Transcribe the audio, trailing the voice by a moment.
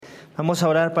Vamos a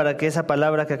orar para que esa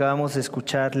palabra que acabamos de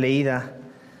escuchar, leída,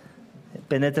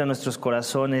 penetre en nuestros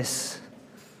corazones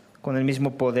con el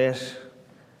mismo poder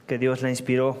que Dios la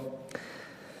inspiró.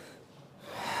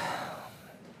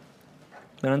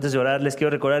 Pero antes de orar, les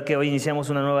quiero recordar que hoy iniciamos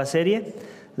una nueva serie,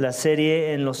 la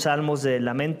serie en los Salmos de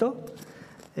Lamento.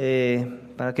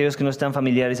 Para aquellos que no están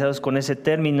familiarizados con ese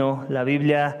término, la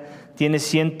Biblia tiene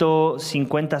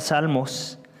 150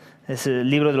 salmos. El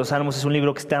libro de los Salmos es un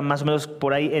libro que está más o menos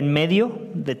por ahí en medio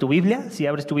de tu Biblia. Si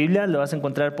abres tu Biblia, lo vas a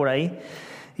encontrar por ahí.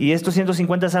 Y estos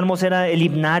 150 salmos era el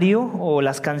himnario o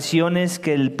las canciones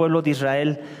que el pueblo de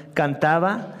Israel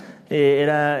cantaba.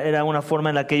 Era una forma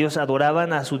en la que ellos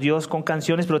adoraban a su Dios con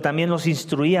canciones, pero también los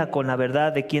instruía con la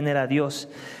verdad de quién era Dios.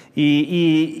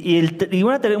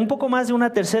 Un poco más de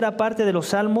una tercera parte de los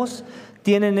salmos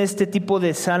tienen este tipo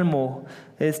de salmo,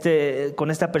 con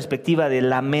esta perspectiva de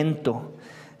lamento.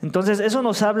 Entonces eso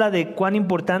nos habla de cuán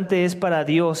importante es para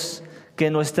Dios que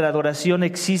en nuestra adoración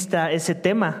exista ese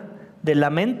tema del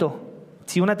lamento.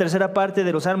 Si una tercera parte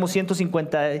de los salmos,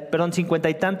 50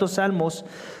 y tantos salmos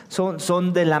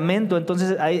son de lamento,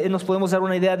 entonces ahí nos podemos dar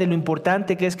una idea de lo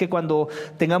importante que es que cuando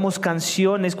tengamos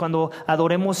canciones, cuando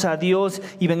adoremos a Dios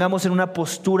y vengamos en una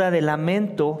postura de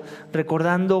lamento,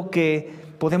 recordando que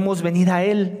podemos venir a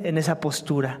Él en esa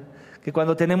postura. Que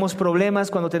cuando tenemos problemas,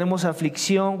 cuando tenemos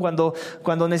aflicción,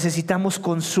 cuando necesitamos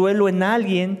consuelo en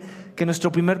alguien, que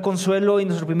nuestro primer consuelo y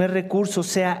nuestro primer recurso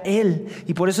sea Él.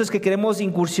 Y por eso es que queremos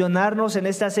incursionarnos en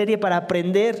esta serie para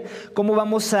aprender cómo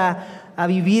vamos a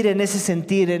vivir en ese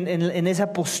sentir, en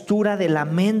esa postura de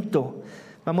lamento.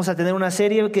 Vamos a tener una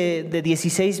serie de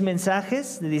 16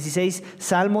 mensajes, de 16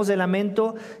 salmos de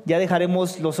lamento. Ya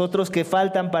dejaremos los otros que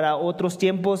faltan para otros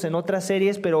tiempos en otras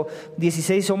series, pero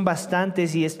 16 son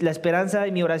bastantes y la esperanza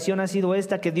y mi oración ha sido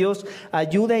esta, que Dios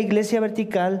ayude a Iglesia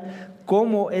Vertical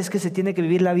cómo es que se tiene que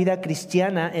vivir la vida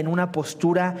cristiana en una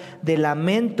postura de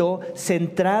lamento,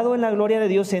 centrado en la gloria de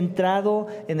Dios, centrado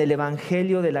en el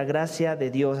evangelio de la gracia de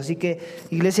Dios. Así que,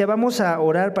 Iglesia, vamos a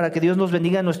orar para que Dios nos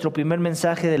bendiga nuestro primer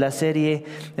mensaje de la serie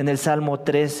en el Salmo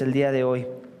 3 el día de hoy.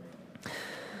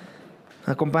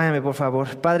 Acompáñame, por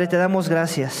favor. Padre, te damos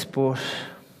gracias por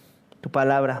tu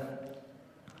palabra.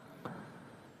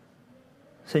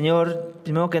 Señor,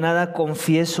 primero que nada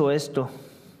confieso esto,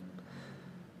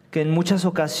 que en muchas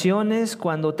ocasiones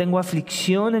cuando tengo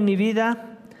aflicción en mi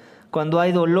vida, cuando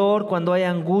hay dolor, cuando hay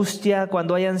angustia,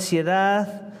 cuando hay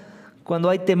ansiedad, cuando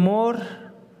hay temor,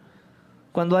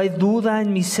 cuando hay duda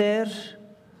en mi ser,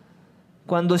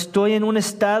 cuando estoy en un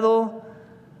estado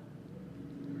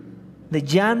de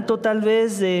llanto tal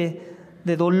vez, de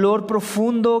dolor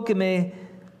profundo que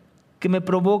me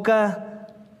provoca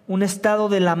un estado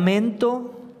de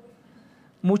lamento,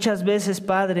 muchas veces,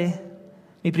 Padre,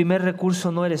 mi primer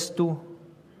recurso no eres tú.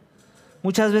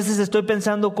 Muchas veces estoy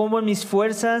pensando cómo en mis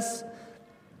fuerzas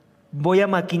voy a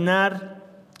maquinar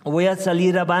o voy a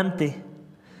salir avante.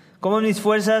 Cómo en mis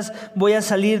fuerzas voy a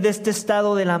salir de este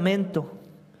estado de lamento.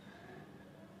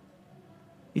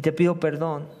 Y te pido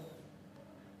perdón,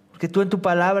 porque tú en tu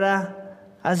palabra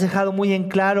has dejado muy en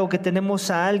claro que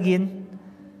tenemos a alguien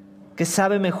que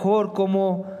sabe mejor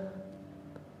cómo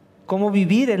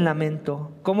vivir en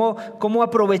lamento, cómo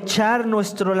aprovechar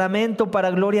nuestro lamento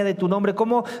para gloria de tu nombre,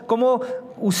 cómo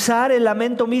usar el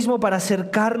lamento mismo para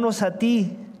acercarnos a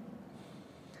ti.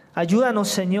 Ayúdanos,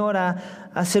 Señor,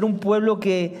 a ser un pueblo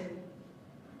que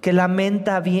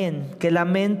lamenta bien, que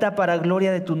lamenta para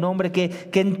gloria de tu nombre,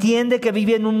 que entiende que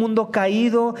vive en un mundo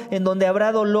caído, en donde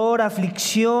habrá dolor,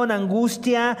 aflicción,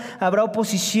 angustia, habrá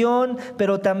oposición,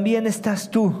 pero también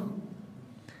estás tú,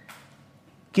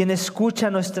 quien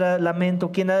escucha nuestro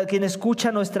lamento, quien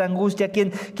escucha nuestra angustia,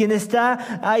 quien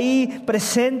está ahí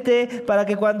presente para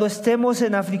que cuando estemos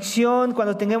en aflicción,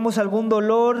 cuando tengamos algún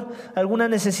dolor, alguna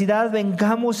necesidad,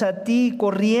 vengamos a ti,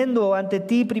 corriendo ante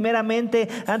ti primeramente,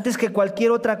 antes que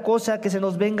cualquier otra cosa que se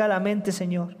nos venga a la mente,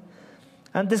 Señor.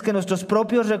 Antes que nuestros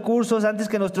propios recursos, antes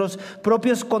que nuestros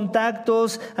propios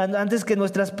contactos, antes que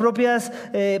nuestras propias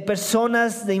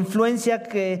personas de influencia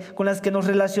con las que nos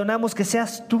relacionamos, que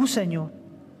seas tú, Señor,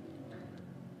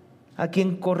 a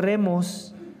quien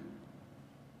corremos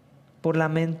por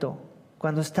lamento,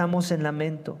 cuando estamos en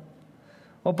lamento.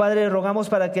 Oh Padre, rogamos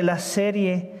para que la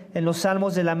serie en los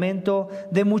Salmos de Lamento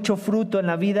dé mucho fruto en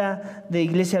la vida de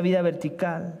Iglesia Vida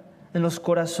Vertical, en los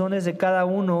corazones de cada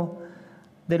uno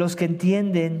de los que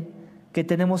entienden que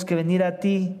tenemos que venir a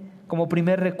ti como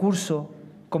primer recurso,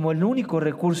 como el único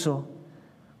recurso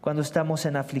cuando estamos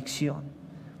en aflicción,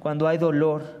 cuando hay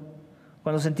dolor,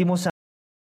 cuando sentimos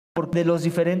de las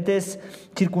diferentes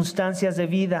circunstancias de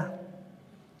vida.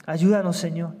 Ayúdanos,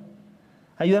 Señor.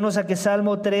 Ayúdanos a que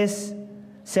Salmo 3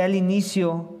 sea el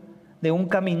inicio de un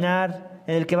caminar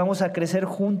en el que vamos a crecer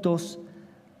juntos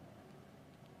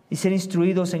y ser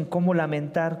instruidos en cómo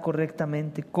lamentar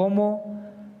correctamente, cómo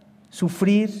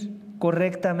sufrir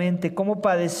correctamente, cómo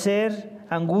padecer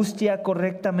angustia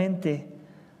correctamente,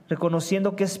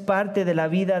 reconociendo que es parte de la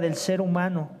vida del ser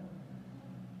humano.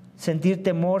 Sentir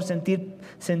temor,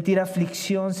 sentir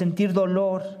aflicción, sentir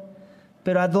dolor.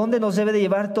 Pero ¿a dónde nos debe de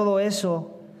llevar todo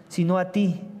eso? Sino a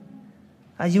ti.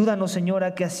 Ayúdanos, Señor,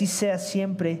 a que así sea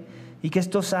siempre y que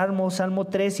estos salmos, Salmo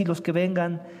 3 y los que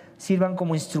vengan, sirvan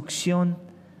como instrucción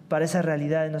para esa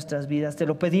realidad de nuestras vidas. Te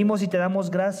lo pedimos y te damos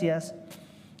gracias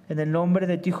en el nombre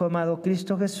de tu Hijo amado,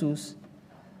 Cristo Jesús.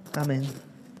 Amén.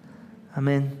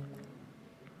 Amén.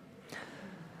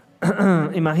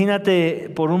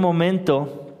 Imagínate por un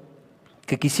momento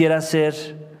que quisieras ser,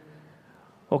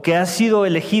 o que has sido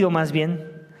elegido más bien,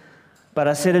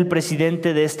 para ser el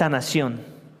presidente de esta nación.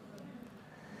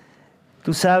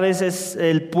 Tú sabes,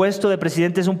 el puesto de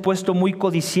presidente es un puesto muy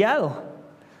codiciado.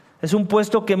 Es un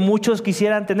puesto que muchos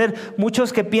quisieran tener.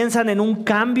 Muchos que piensan en un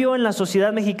cambio en la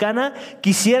sociedad mexicana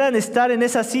quisieran estar en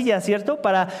esa silla, ¿cierto?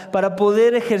 Para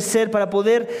poder ejercer, para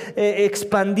poder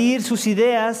expandir sus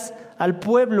ideas al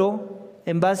pueblo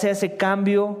en base a ese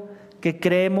cambio que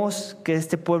creemos que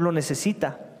este pueblo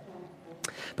necesita.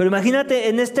 Pero imagínate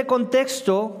en este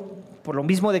contexto, por lo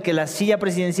mismo de que la silla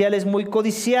presidencial es muy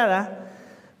codiciada,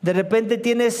 de repente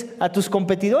tienes a tus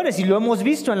competidores, y lo hemos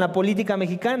visto en la política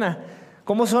mexicana.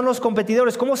 ¿Cómo son los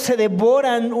competidores? ¿Cómo se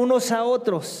devoran unos a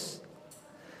otros?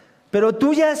 Pero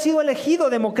tú ya has sido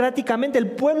elegido democráticamente,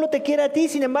 el pueblo te quiere a ti.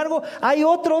 Sin embargo, hay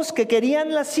otros que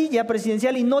querían la silla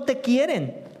presidencial y no te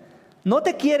quieren. No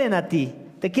te quieren a ti,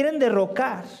 te quieren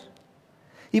derrocar.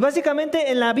 Y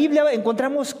básicamente en la Biblia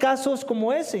encontramos casos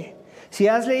como ese. Si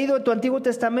has leído tu Antiguo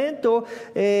Testamento,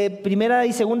 primera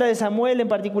y segunda de Samuel, en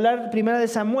particular primera de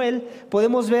Samuel,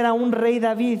 podemos ver a un rey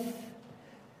David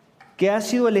que ha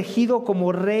sido elegido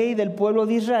como rey del pueblo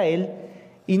de Israel,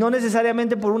 y no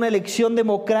necesariamente por una elección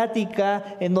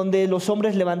democrática en donde los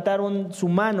hombres levantaron su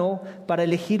mano para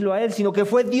elegirlo a él, sino que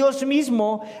fue Dios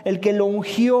mismo el que lo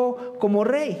ungió como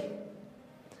rey.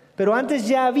 Pero antes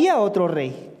ya había otro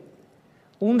rey,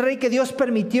 un rey que Dios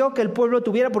permitió que el pueblo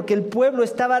tuviera, porque el pueblo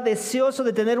estaba deseoso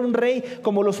de tener un rey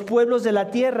como los pueblos de la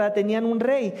tierra tenían un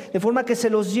rey, de forma que se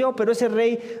los dio, pero ese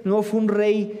rey no fue un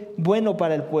rey bueno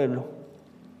para el pueblo.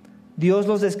 Dios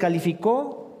los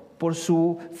descalificó por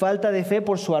su falta de fe,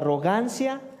 por su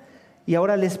arrogancia, y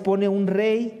ahora les pone un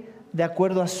rey de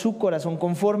acuerdo a su corazón,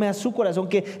 conforme a su corazón,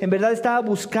 que en verdad estaba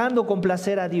buscando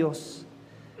complacer a Dios.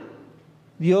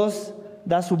 Dios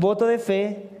da su voto de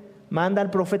fe, manda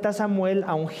al profeta Samuel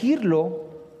a ungirlo,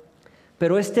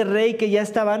 pero este rey que ya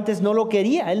estaba antes no lo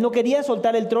quería. Él no quería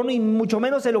soltar el trono y mucho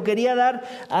menos se lo quería dar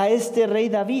a este rey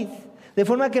David. De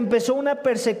forma que empezó una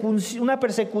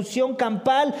persecución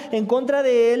campal en contra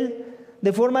de él,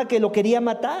 de forma que lo quería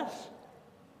matar.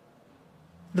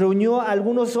 Reunió a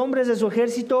algunos hombres de su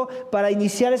ejército para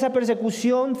iniciar esa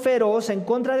persecución feroz en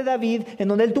contra de David, en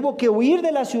donde él tuvo que huir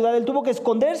de la ciudad, él tuvo que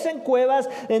esconderse en cuevas,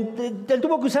 él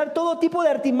tuvo que usar todo tipo de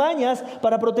artimañas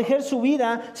para proteger su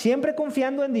vida, siempre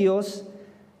confiando en Dios.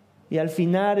 Y al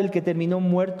final el que terminó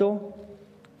muerto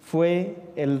fue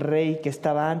el rey que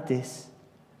estaba antes.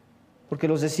 Porque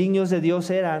los designios de Dios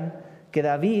eran que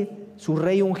David, su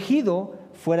rey ungido,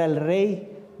 fuera el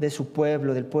rey de su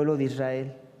pueblo, del pueblo de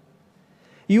Israel.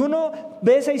 Y uno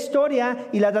ve esa historia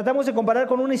y la tratamos de comparar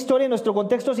con una historia en nuestro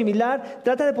contexto similar.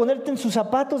 Trata de ponerte en sus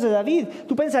zapatos de David.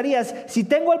 Tú pensarías, si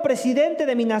tengo al presidente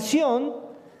de mi nación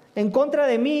en contra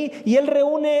de mí y él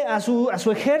reúne a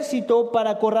su ejército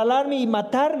para acorralarme y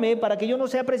matarme para que yo no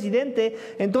sea presidente,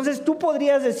 entonces tú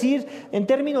podrías decir en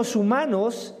términos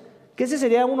humanos que ese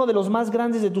sería uno de los más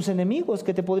grandes de tus enemigos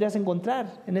que te podrías encontrar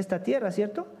en esta tierra,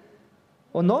 ¿cierto?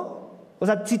 ¿O no? O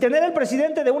sea, si tener el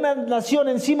presidente de una nación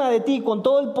encima de ti con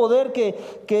todo el poder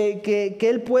que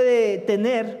él puede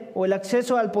tener, o el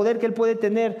acceso al poder que él puede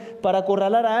tener para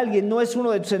acorralar a alguien, no es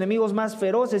uno de tus enemigos más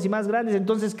feroces y más grandes,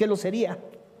 entonces ¿qué lo sería?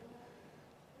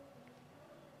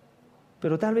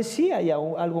 Pero tal vez sí haya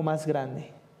algo más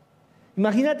grande.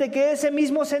 Imagínate que ese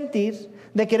mismo sentir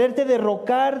de quererte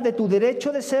derrocar de tu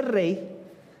derecho de ser rey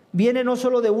viene no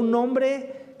solo de un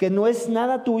hombre que no es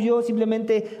nada tuyo,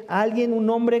 simplemente alguien, un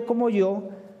hombre como yo,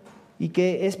 y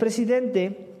que es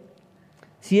presidente.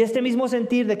 Si este mismo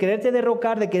sentir de quererte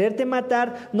derrocar, de quererte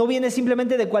matar, no viene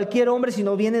simplemente de cualquier hombre,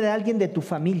 sino viene de alguien de tu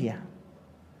familia,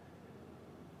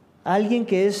 alguien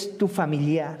que es tu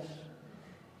familiar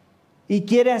y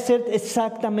quiere hacer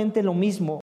exactamente lo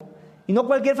mismo. Y no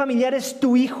cualquier familiar, es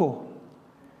tu hijo.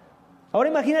 Ahora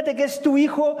imagínate que es tu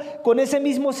hijo con ese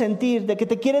mismo sentir, de que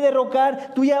te quiere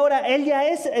derrocar. Tú ya ahora, él ya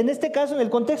es, en este caso, en el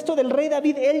contexto del rey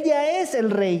David, él ya es el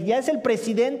rey, ya es el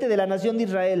presidente de la nación de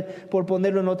Israel, por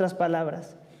ponerlo en otras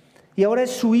palabras. Y ahora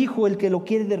es su hijo el que lo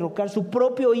quiere derrocar, su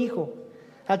propio hijo.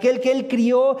 Aquel que él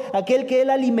crió, aquel que él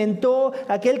alimentó,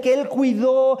 aquel que él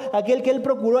cuidó, aquel que él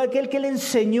procuró, aquel que él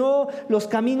enseñó los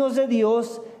caminos de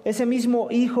Dios. Ese mismo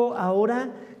hijo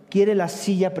ahora quiere la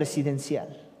silla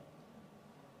presidencial.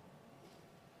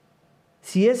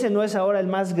 Si ese no es ahora el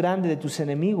más grande de tus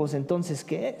enemigos, entonces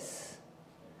 ¿qué es?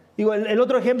 Digo, el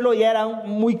otro ejemplo ya era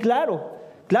muy claro.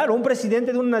 Claro, un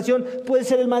presidente de una nación puede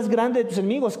ser el más grande de tus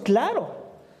enemigos, claro.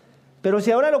 Pero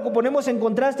si ahora lo ponemos en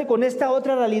contraste con esta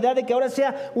otra realidad de que ahora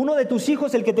sea uno de tus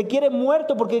hijos el que te quiere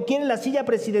muerto porque quiere la silla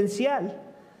presidencial,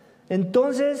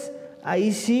 entonces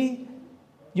ahí sí,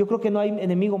 yo creo que no hay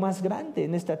enemigo más grande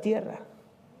en esta tierra.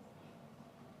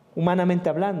 Humanamente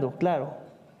hablando, claro.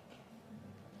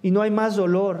 Y no hay más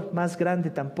dolor más grande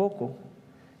tampoco.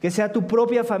 Que sea tu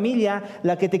propia familia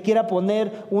la que te quiera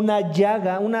poner una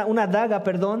daga,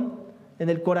 en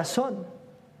el corazón.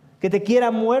 Que te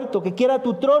quiera muerto, que quiera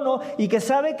tu trono y que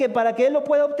sabe que para que él lo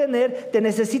pueda obtener te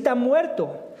necesita muerto.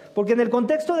 Porque en el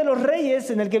contexto de los reyes,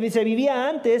 en el que se vivía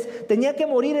antes, tenía que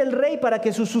morir el rey para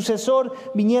que su sucesor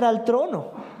viniera al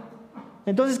trono.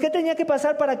 Entonces, ¿qué tenía que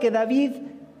pasar para que David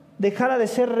dejara de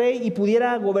ser rey y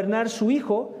pudiera gobernar su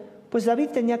hijo? Pues David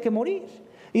tenía que morir.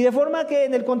 Y de forma que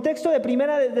en el contexto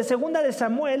de segunda de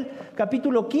Samuel,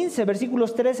 capítulo 15,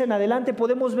 versículos 13 en adelante,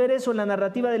 podemos ver eso en la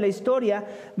narrativa de la historia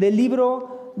del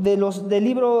libro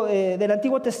del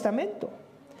Antiguo Testamento.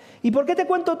 ¿Y por qué te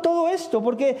cuento todo esto?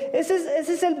 Porque ese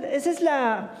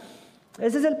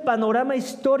es el panorama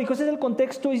histórico, ese es el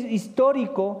contexto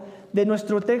histórico de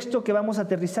nuestro texto que vamos a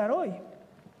aterrizar hoy.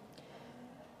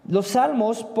 Los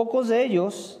salmos, pocos de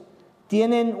ellos,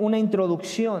 tienen una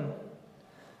introducción.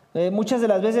 Muchas de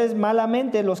las veces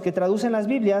malamente los que traducen las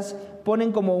Biblias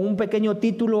ponen como un pequeño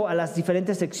título a las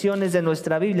diferentes secciones de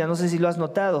nuestra Biblia, no sé si lo has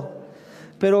notado,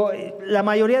 pero la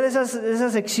mayoría de esas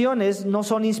secciones no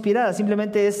son inspiradas,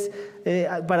 simplemente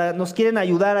nos quieren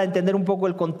ayudar a entender un poco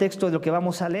el contexto de lo que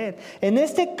vamos a leer. En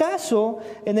este caso,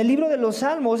 en el libro de los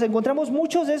Salmos, encontramos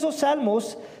muchos de esos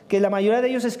salmos que la mayoría de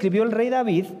ellos escribió el rey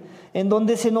David, en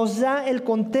donde se nos da el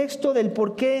contexto del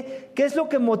por qué es lo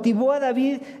que motivó a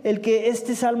David el que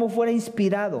este salmo fuera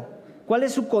inspirado. ¿Cuál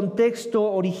es su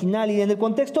contexto original? Y en el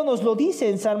contexto nos lo dice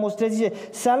en Salmos 3, dice,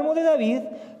 Salmo de David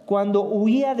cuando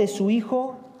huía de su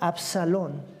hijo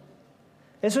Absalón.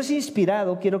 Eso es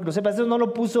inspirado, quiero que lo sepas. Eso no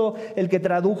lo puso el que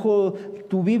tradujo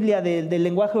tu Biblia del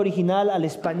lenguaje original al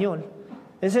español.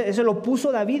 Eso lo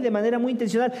puso David de manera muy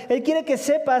intencional. Él quiere que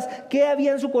sepas qué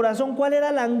había en su corazón, cuál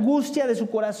era la angustia de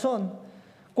su corazón,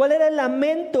 cuál era el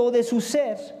lamento de su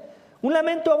ser. Un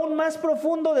lamento aún más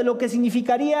profundo de lo que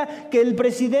significaría que el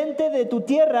presidente de tu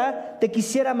tierra te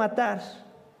quisiera matar,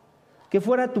 que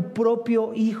fuera tu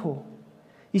propio hijo.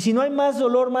 Y si no hay más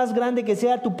dolor más grande que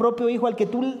sea tu propio hijo, al que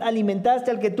tú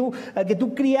alimentaste, al que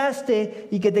tú criaste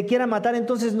y que te quiera matar,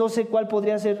 entonces no sé cuál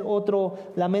podría ser otro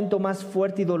lamento más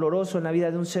fuerte y doloroso en la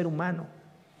vida de un ser humano.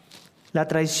 La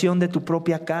traición de tu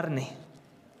propia carne.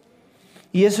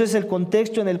 Y eso es el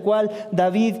contexto en el cual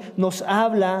David nos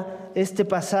habla este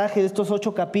pasaje de estos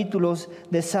 8 capítulos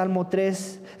de Salmo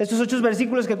 3. Estos 8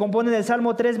 versículos que componen el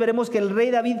Salmo 3, veremos que el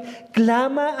rey David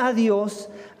clama a Dios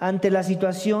ante la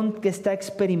situación que está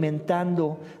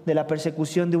experimentando de la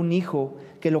persecución de un hijo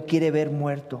que lo quiere ver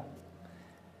muerto.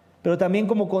 Pero también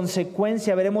como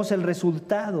consecuencia veremos el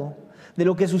resultado de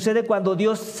lo que sucede cuando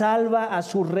Dios salva a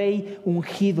su rey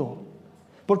ungido.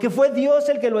 Porque fue Dios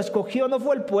el que lo escogió, no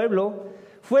fue el pueblo.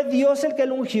 Fue Dios el que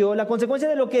lo ungió. La consecuencia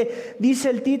de lo que dice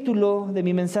el título de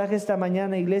mi mensaje esta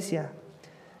mañana, iglesia,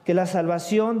 que la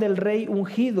salvación del rey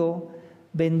ungido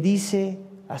bendice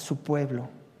a su pueblo.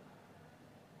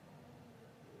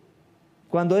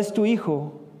 Cuando es tu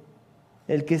hijo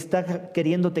el que está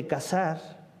queriéndote casar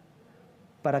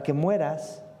para que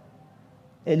mueras,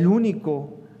 el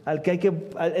único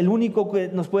que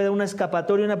nos puede dar una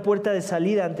escapatoria, una puerta de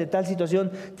salida ante tal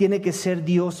situación, tiene que ser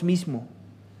Dios mismo.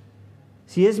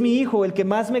 Si es mi hijo, el que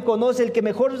más me conoce, el que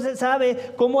mejor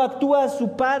sabe cómo actúa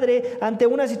su padre ante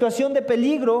una situación de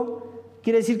peligro,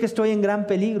 quiere decir que estoy en gran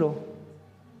peligro.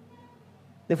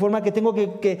 De forma que tengo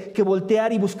que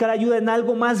voltear y buscar ayuda en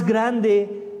algo más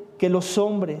grande que los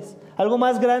hombres, algo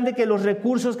más grande que los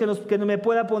recursos que me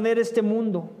pueda poner este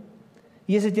mundo.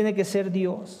 Y ese tiene que ser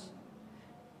Dios.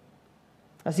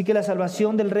 Así que la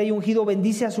salvación del rey ungido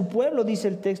bendice a su pueblo, dice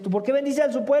el texto. ¿Por qué bendice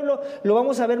a su pueblo? Lo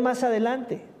vamos a ver más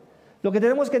adelante. Lo que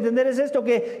tenemos que entender es esto,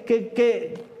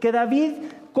 que David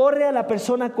corre a la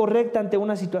persona correcta ante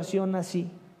una situación así.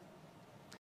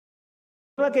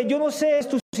 Que yo no sé es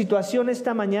tu situación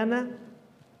esta mañana.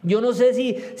 Yo no sé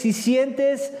si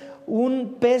sientes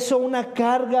un peso, una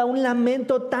carga, un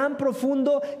lamento tan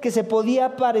profundo que se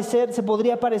podría parecer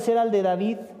al de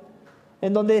David,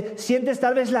 en donde sientes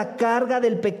tal vez la carga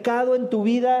del pecado en tu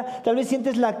vida, tal vez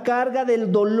sientes la carga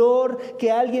del dolor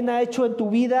que alguien ha hecho en tu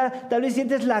vida, tal vez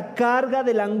sientes la carga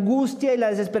de la angustia y la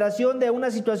desesperación de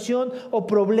una situación o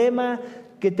problema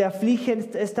que te aflige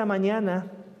esta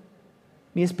mañana.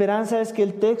 Mi esperanza es que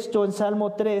el texto en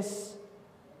Salmo 3,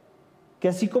 que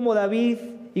así como David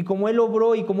y como él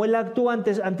obró y como él actuó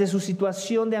ante su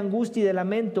situación de angustia y de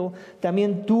lamento,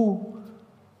 también tú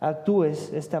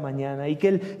actúes esta mañana. Y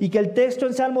que el texto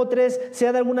en Salmo 3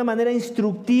 sea de alguna manera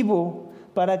instructivo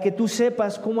para que tú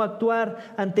sepas cómo actuar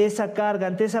ante esa carga,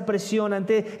 ante esa presión,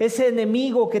 ante ese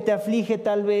enemigo que te aflige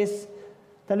tal vez.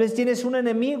 Tal vez tienes un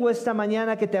enemigo esta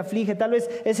mañana que te aflige, tal vez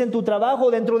es en tu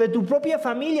trabajo, dentro de tu propia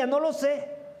familia, no lo sé.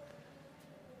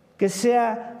 Que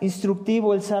sea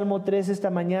instructivo el Salmo 3 esta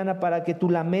mañana para que tu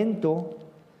lamento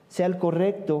sea el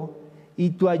correcto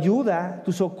y tu ayuda,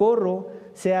 tu socorro,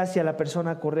 sea hacia la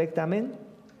persona correcta. Amén.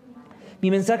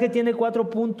 Mi mensaje tiene 4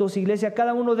 puntos, iglesia.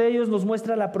 Cada uno de ellos nos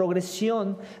muestra la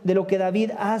progresión de lo que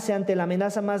David hace ante la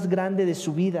amenaza más grande de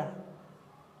su vida.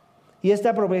 Y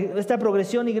esta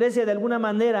progresión, iglesia, de alguna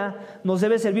manera nos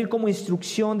debe servir como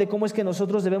instrucción de cómo es que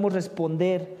nosotros debemos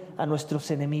responder a nuestros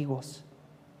enemigos.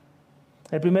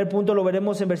 El primer punto lo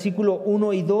veremos en versículo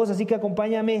 1 y 2, así que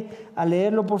acompáñame a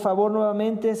leerlo por favor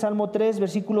nuevamente, Salmo 3,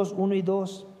 versículos 1 y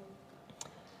 2,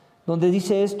 donde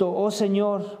dice esto: oh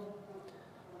Señor,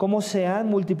 cómo se han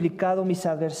multiplicado mis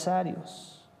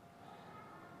adversarios.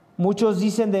 Muchos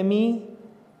dicen de mí,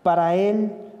 para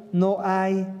él no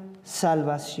hay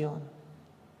salvación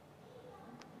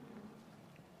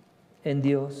en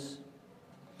Dios.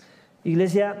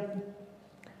 Iglesia,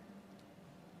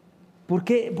 ¿por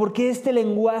qué este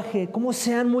lenguaje? ¿Cómo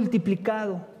se han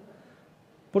multiplicado?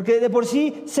 Porque de por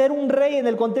sí ser un rey en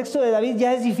el contexto de David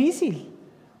ya es difícil.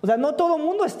 O sea, no todo el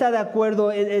mundo está de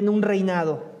acuerdo en un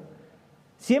reinado.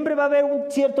 Siempre va a haber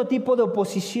un cierto tipo de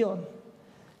oposición.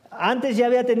 Antes ya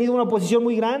había tenido una oposición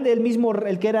muy grande, él mismo,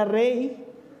 el que era rey.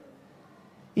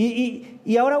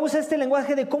 Y ahora usa este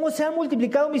lenguaje de cómo se han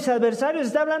multiplicado mis adversarios.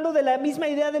 Está hablando de la misma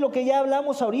idea de lo que ya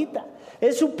hablamos ahorita.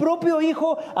 Es su propio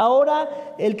hijo ahora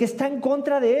el que está en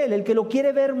contra de él, el que lo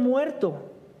quiere ver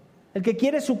muerto, el que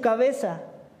quiere su cabeza.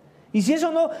 Y si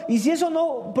eso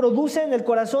no produce en el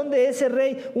corazón de ese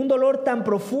rey un dolor tan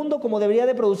profundo como debería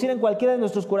de producir en cualquiera de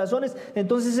nuestros corazones,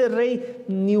 entonces ese rey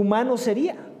ni humano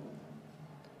sería.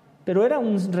 Pero era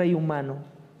un rey humano,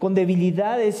 con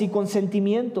debilidades y con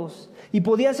sentimientos. Y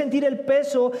podía sentir el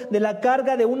peso de la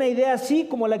carga de una idea así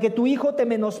como la que tu hijo te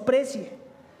menosprecie.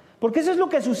 Porque eso es lo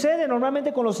que sucede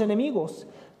normalmente con los enemigos,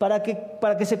 para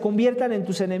que se conviertan en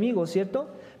tus enemigos, ¿cierto?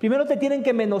 Primero te tienen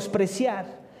que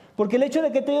menospreciar, porque el hecho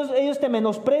de que ellos te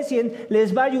menosprecien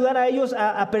les va a ayudar a ellos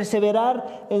a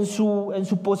perseverar en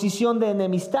su posición de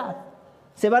enemistad.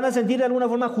 Se van a sentir de alguna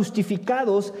forma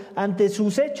justificados ante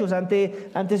sus hechos,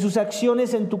 ante sus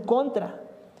acciones en tu contra.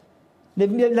 De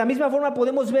la misma forma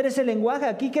podemos ver ese lenguaje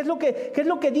aquí. ¿Qué es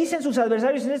lo que dicen sus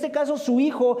adversarios? En este caso su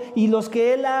hijo y los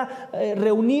que él ha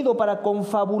reunido para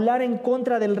confabular en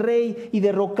contra del rey y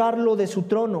derrocarlo de su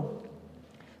trono.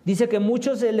 Dice que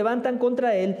muchos se levantan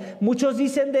contra él, muchos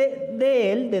dicen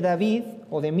de él, de David,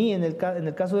 o de mí en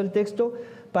el caso del texto,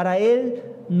 para él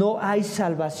no hay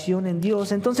salvación en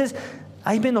Dios. Entonces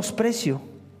hay menosprecio.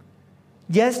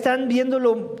 Ya están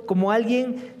viéndolo como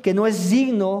alguien que no es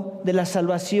digno de la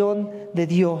salvación de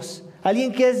Dios.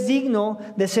 Alguien que es digno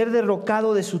de ser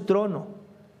derrocado de su trono.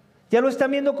 Ya lo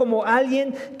están viendo como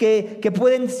alguien que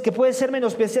puede ser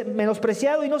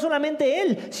menospreciado. Y no solamente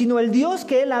él, sino el Dios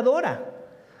que él adora.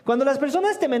 Cuando las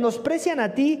personas te menosprecian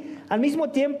a ti, al mismo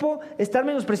tiempo están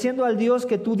menospreciando al Dios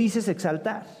que tú dices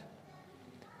exaltar.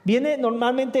 Viene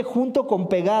normalmente junto con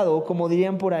pegado, como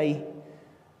dirían por ahí.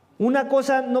 Una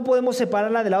cosa no podemos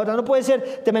separarla de la otra. No puede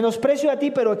ser, te menosprecio a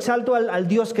ti, pero exalto al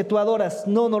Dios que tú adoras.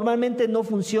 No, normalmente no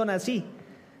funciona así.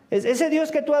 Ese Dios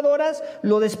que tú adoras,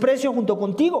 lo desprecio junto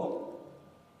contigo.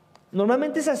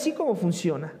 Normalmente es así como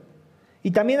funciona. Y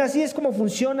también así es como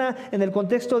funciona en el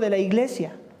contexto de la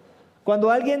iglesia. Cuando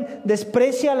alguien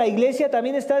desprecia a la iglesia,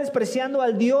 también está despreciando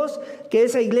al Dios que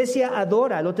esa iglesia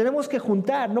adora. Lo tenemos que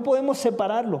juntar, no podemos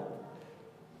separarlo.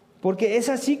 Porque es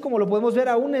así como lo podemos ver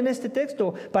aún en este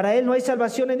texto. Para él no hay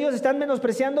salvación en Dios. Están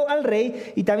menospreciando al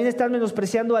rey y también están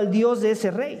menospreciando al Dios de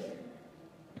ese rey.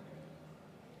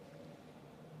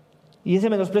 Y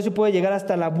ese menosprecio puede llegar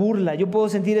hasta la burla. Yo puedo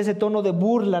sentir ese tono de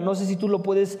burla. No sé si tú lo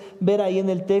puedes ver ahí en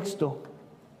el texto.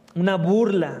 Una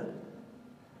burla.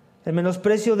 El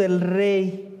menosprecio del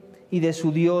rey y de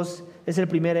su Dios es el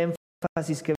primer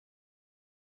énfasis que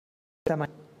esta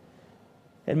mañana.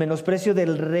 El menosprecio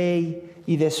del rey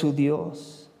y de su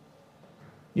Dios.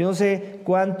 Yo no sé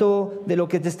cuánto de lo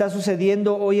que te está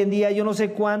sucediendo hoy en día, yo no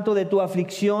sé cuánto de tu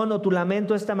aflicción o tu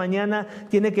lamento esta mañana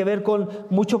tiene que ver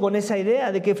mucho con esa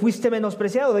idea de que fuiste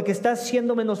menospreciado, de que estás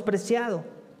siendo menospreciado.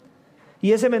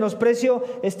 Y ese menosprecio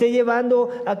esté llevando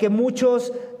a que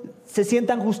muchos se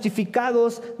sientan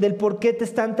justificados del por qué te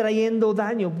están trayendo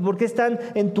daño, por qué están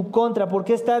en tu contra, por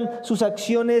qué están sus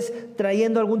acciones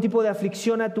trayendo algún tipo de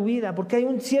aflicción a tu vida, porque hay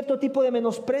un cierto tipo de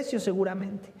menosprecio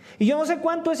seguramente. Y yo no sé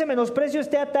cuánto ese menosprecio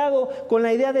esté atado con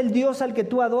la idea del Dios al que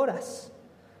tú adoras.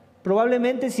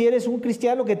 Probablemente si eres un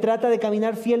cristiano que trata de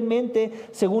caminar fielmente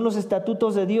según los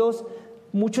estatutos de Dios,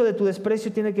 mucho de tu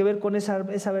desprecio tiene que ver con esa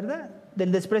verdad,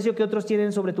 del desprecio que otros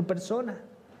tienen sobre tu persona.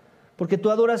 Porque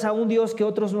tú adoras a un Dios que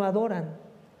otros no adoran.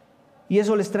 Y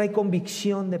eso les trae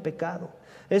convicción de pecado.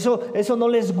 Eso no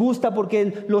les gusta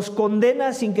porque los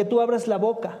condena sin que tú abras la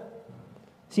boca.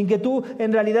 Sin que tú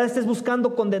en realidad estés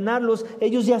buscando condenarlos.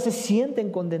 Ellos ya se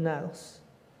sienten condenados.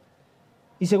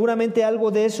 Y seguramente algo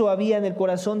de eso había en el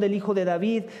corazón del hijo de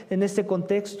David en este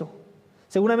contexto.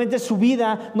 Seguramente su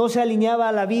vida no se alineaba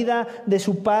a la vida de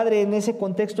su padre en ese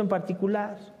contexto en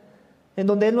particular, en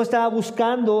donde él no estaba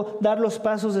buscando dar los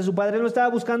pasos de su padre, él no estaba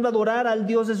buscando adorar al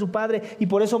Dios de su padre y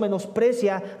por eso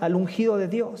menosprecia al ungido de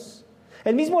Dios.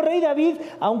 El mismo rey David,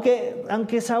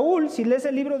 aunque Saúl, si lees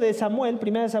el libro de Samuel,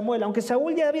 1 Samuel, aunque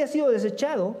Saúl ya había sido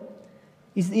desechado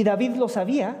y David lo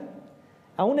sabía,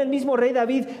 aún el mismo rey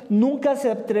David nunca se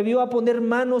atrevió a poner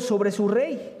manos sobre su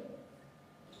rey.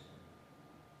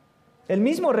 El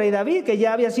mismo rey David, que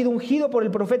ya había sido ungido por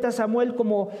el profeta Samuel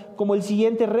como el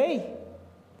siguiente rey.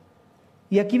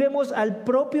 Y aquí vemos al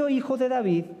propio hijo de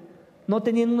David no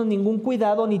teniendo ningún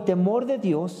cuidado ni temor de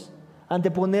Dios ante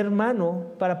poner mano,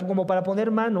 para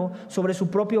poner mano sobre su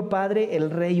propio padre, el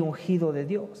rey ungido de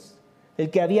Dios, el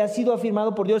que había sido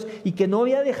afirmado por Dios y que no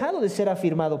había dejado de ser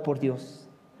afirmado por Dios.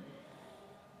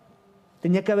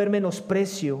 Tenía que haber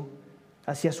menosprecio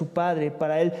hacia su padre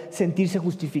para él sentirse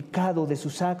justificado de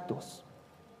sus actos.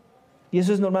 Y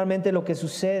eso es normalmente lo que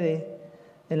sucede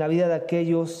en la vida de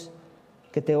aquellos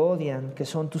que te odian, que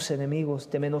son tus enemigos,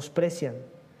 te menosprecian,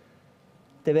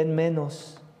 te ven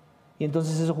menos, y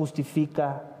entonces eso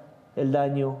justifica el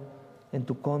daño en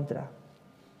tu contra.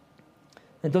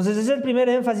 Entonces ese es el primer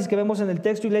énfasis que vemos en el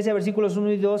texto, iglesia, versículos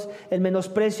 1 y 2, el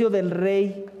menosprecio del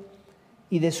rey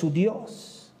y de su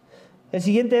Dios. El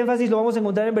siguiente énfasis lo vamos a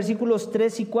encontrar en versículos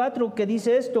 3 y 4, que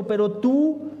dice esto: pero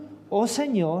tú, oh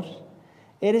Señor,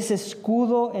 eres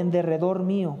escudo en derredor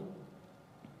mío,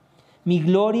 mi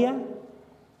gloria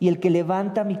y el que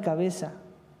levanta mi cabeza.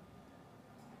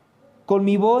 Con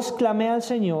mi voz clamé al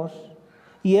Señor,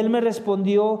 y Él me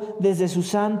respondió desde su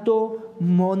santo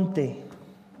monte.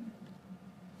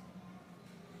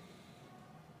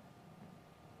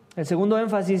 El segundo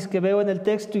énfasis que veo en el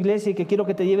texto, iglesia, y que quiero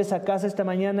que te lleves a casa esta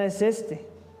mañana es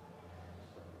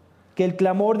que el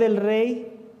clamor del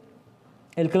rey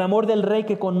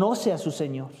que conoce a su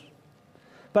Señor.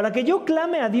 Para que yo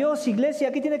clame a Dios,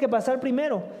 iglesia, ¿qué tiene que pasar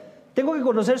primero? Tengo que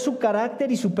conocer su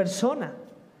carácter y su persona.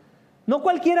 No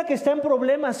cualquiera que está en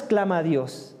problemas clama a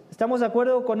Dios. ¿Estamos de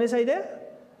acuerdo con esa idea?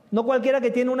 No cualquiera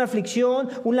que tiene una aflicción,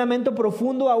 un lamento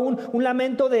profundo, aún un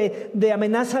lamento de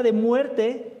amenaza de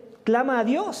muerte, clama a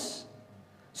Dios.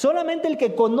 Solamente el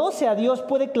que conoce a Dios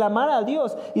puede clamar a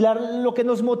Dios. Y lo que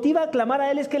nos motiva a clamar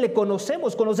a Él es que le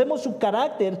conocemos su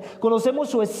carácter, conocemos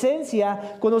su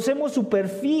esencia, conocemos su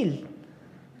perfil.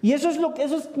 Y eso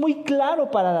es muy claro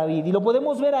para David y lo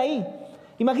podemos ver ahí.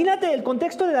 Imagínate el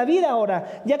contexto de David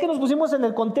ahora, ya que nos pusimos en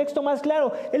el contexto más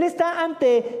claro. Él está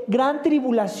ante gran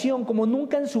tribulación como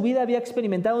nunca en su vida había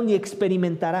experimentado ni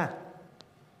experimentará.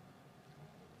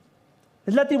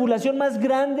 Es la tribulación más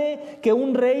grande que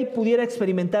un rey pudiera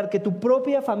experimentar, que tu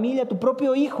propia familia, tu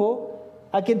propio hijo,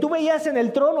 a quien tú veías en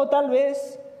el trono tal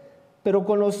vez, pero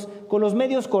con los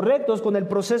medios correctos, con el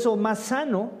proceso más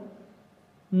sano,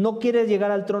 no quiere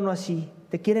llegar al trono así,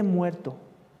 te quiere muerto.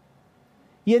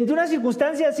 Y en una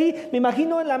circunstancia así, me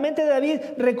imagino en la mente de David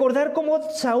recordar cómo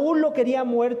Saúl lo quería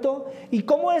muerto y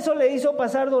cómo eso le hizo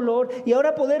pasar dolor, y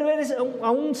ahora poder ver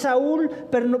a un Saúl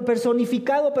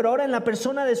personificado, pero ahora en la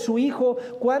persona de su hijo.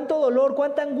 Cuánto dolor,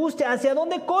 cuánta angustia. ¿Hacia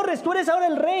dónde corres? Tú eres ahora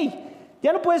el rey.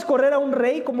 Ya no puedes correr a un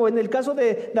rey como en el caso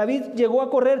de David llegó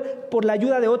a correr por la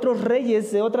ayuda de otros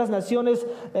reyes de otras naciones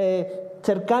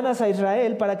cercanas a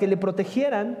Israel para que le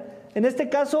protegieran. En este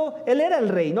caso, él era el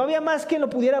rey. No había más quien lo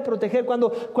pudiera proteger.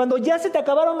 Cuando ya se te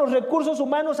acabaron los recursos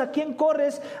humanos, ¿a quién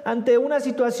corres ante una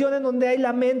situación en donde hay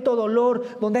lamento, dolor,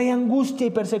 donde hay angustia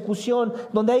y persecución,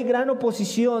 donde hay gran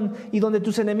oposición y donde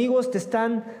tus enemigos te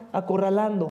están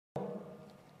acorralando?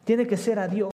 Tiene que ser a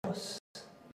Dios.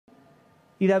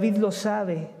 Y David lo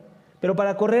sabe. Pero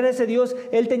para correr a ese Dios,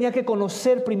 él tenía que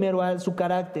conocer primero a su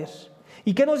carácter.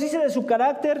 ¿Y qué nos dice de su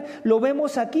carácter? Lo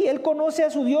vemos aquí. Él conoce a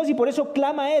su Dios y por eso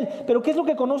clama a él. Pero ¿qué es lo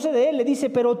que conoce de él? Le dice,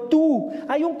 pero tú.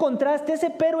 Hay un contraste. Ese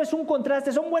pero es un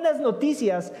contraste. Son buenas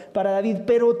noticias para David.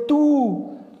 Pero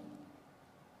tú,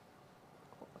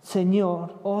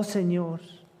 Señor, oh Señor,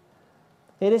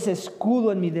 eres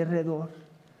escudo en mi derredor.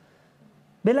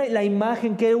 Ve la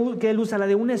imagen que él usa, la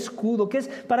de un escudo.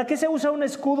 ¿Para qué se usa un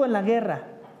escudo en la guerra?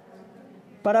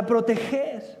 Para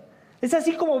proteger. Es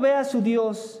así como ve a su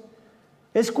Dios.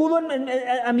 Escudo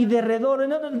a mi derredor.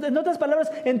 En otras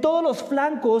palabras, en todos los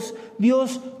flancos,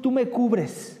 Dios, tú me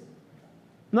cubres.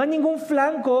 No hay ningún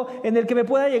flanco en el que me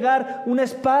pueda llegar una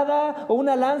espada o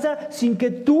una lanza sin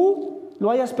que tú lo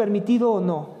hayas permitido o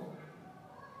no.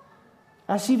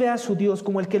 Así ve a su Dios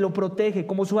como el que lo protege,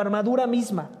 como su armadura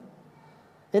misma.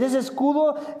 Eres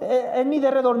escudo en mi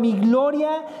derredor, mi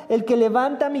gloria, el que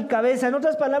levanta mi cabeza. En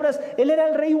otras palabras, él era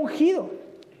el rey ungido.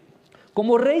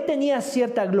 Como rey tenía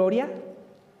cierta gloria,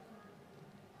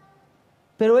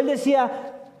 pero él decía,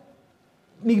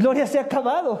 mi gloria se ha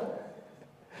acabado.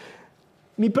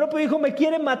 Mi propio hijo me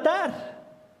quiere matar.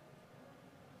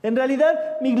 En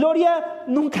realidad, mi gloria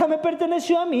nunca me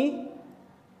perteneció a mí.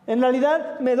 En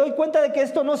realidad, me doy cuenta de que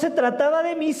esto no se trataba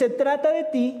de mí, se trata de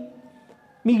ti.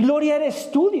 Mi gloria eres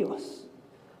tú, Dios.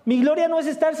 Mi gloria no es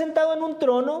estar sentado en un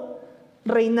trono,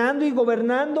 reinando y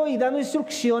gobernando y dando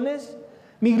instrucciones.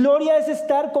 Mi gloria es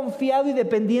estar confiado y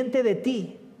dependiente de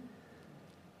ti.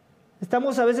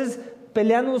 Estamos a veces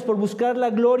peleándonos por buscar la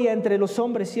gloria entre los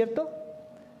hombres, ¿cierto?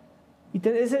 Y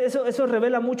eso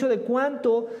revela mucho de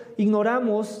cuánto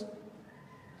ignoramos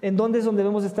en dónde es donde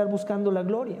debemos estar buscando la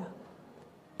gloria.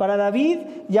 Para David,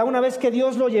 ya una vez que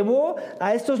Dios lo llevó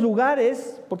a estos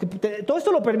lugares, porque todo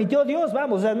esto lo permitió Dios,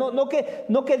 vamos, o sea, no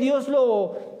que Dios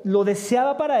lo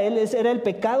deseaba para él, era el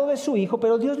pecado de su hijo,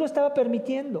 pero Dios lo estaba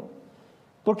permitiendo.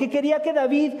 Porque quería que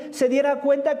David se diera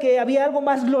cuenta que había algo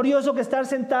más glorioso que estar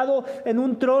sentado en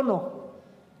un trono,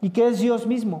 y que es Dios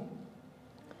mismo.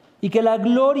 Y que la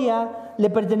gloria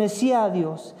le pertenecía a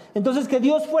Dios. Entonces que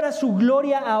Dios fuera su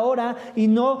gloria ahora y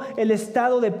no el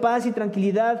estado de paz y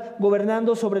tranquilidad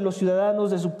gobernando sobre los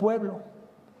ciudadanos de su pueblo.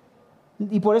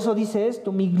 Y por eso dice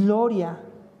esto, mi gloria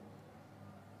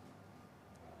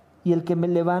y el que me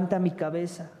levanta mi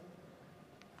cabeza.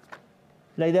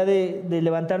 La idea de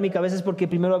levantar mi cabeza es porque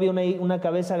primero había una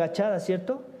cabeza agachada,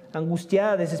 ¿cierto?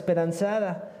 Angustiada,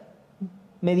 desesperanzada,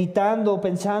 meditando,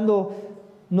 pensando,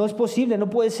 no es posible, no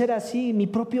puede ser así, mi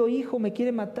propio hijo me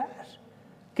quiere matar.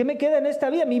 ¿Qué me queda en esta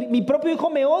vida? Mi propio hijo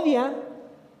me odia,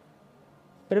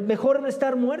 pero mejor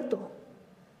estar muerto.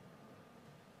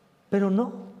 Pero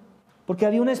no, porque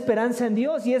había una esperanza en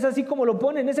Dios y es así como lo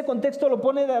pone, en ese contexto lo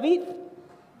pone David.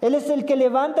 Él es el que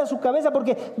levanta su cabeza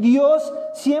porque Dios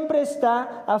siempre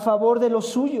está a favor de los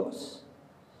suyos.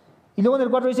 Y luego en el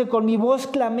 4 dice, con mi voz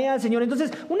clamé al Señor.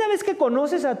 Entonces, una vez que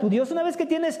conoces a tu Dios, una vez que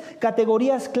tienes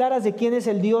categorías claras de quién es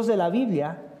el Dios de la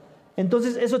Biblia,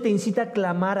 entonces eso te incita a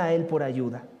clamar a Él por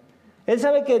ayuda. Él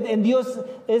sabe que en Dios,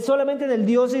 solamente en el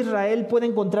Dios de Israel puede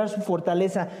encontrar su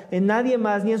fortaleza, en nadie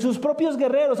más, ni en sus propios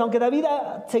guerreros. Aunque David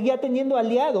seguía teniendo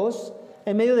aliados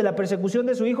en medio de la persecución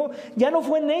de su hijo, ya no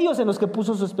fue en ellos en los que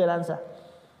puso su esperanza,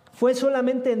 fue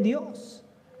solamente en Dios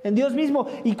mismo.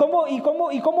 ¿Y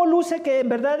cómo luce que en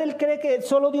verdad él cree que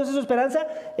solo Dios es su esperanza?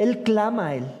 Él clama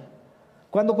a Él.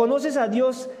 Cuando conoces a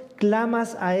Dios,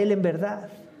 clamas a Él en verdad.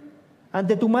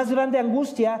 Ante tu más grande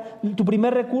angustia, tu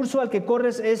primer recurso al que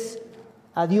corres es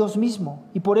a Dios mismo.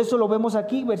 Y por eso lo vemos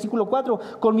aquí, versículo 4,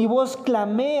 con mi voz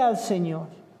clamé al Señor.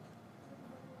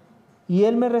 Y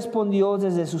Él me respondió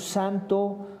desde su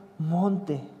santo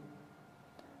monte.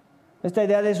 Esta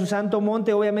idea de su santo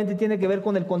monte obviamente tiene que ver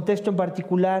con el contexto en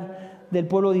particular del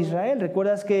pueblo de Israel.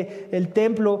 Recuerdas que el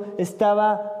templo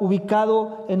estaba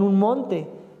ubicado en un monte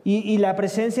y la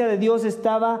presencia de Dios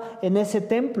estaba en ese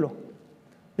templo.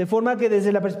 De forma que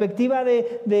desde la perspectiva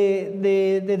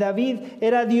de David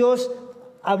era Dios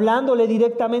hablándole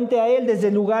directamente a él desde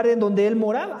el lugar en donde él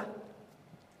moraba,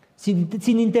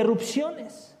 sin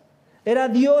interrupciones. Era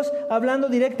Dios hablando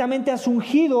directamente a su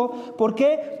ungido. ¿Por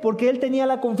qué? Porque él tenía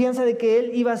la confianza de que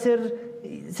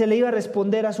él se le iba a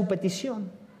responder a su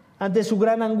petición ante su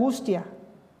gran angustia.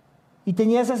 Y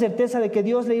tenía esa certeza de que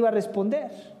Dios le iba a responder.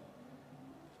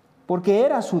 Porque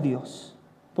era su Dios.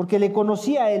 porque le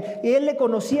conocía a él y él le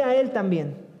conocía a él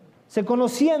también. Se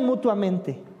conocían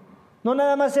mutuamente. No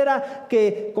nada más era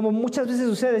que, como muchas veces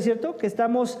sucede, ¿cierto? Que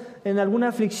estamos en alguna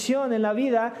aflicción en la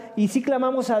vida y sí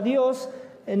clamamos a Dios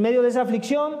en medio de esa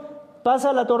aflicción,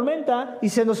 pasa la tormenta y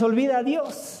se nos olvida a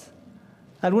Dios.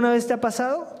 ¿Alguna vez te ha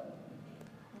pasado?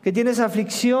 Que tienes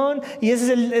aflicción y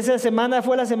esa semana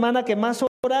fue la semana que más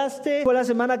oraste, fue la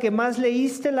semana que más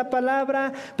leíste la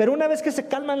palabra, pero una vez que se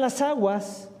calman las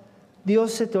aguas,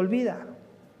 Dios se te olvida.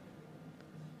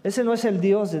 Ese no es el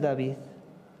Dios de David.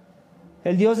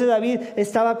 El Dios de David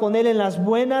estaba con él en las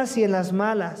buenas y en las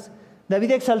malas. David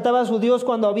exaltaba a su Dios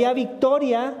cuando había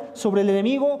victoria sobre el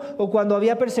enemigo o cuando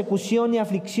había persecución y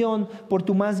aflicción por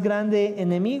tu más grande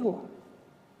enemigo.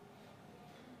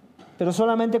 Pero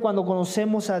solamente cuando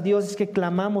conocemos a Dios es que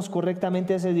clamamos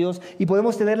correctamente a ese Dios y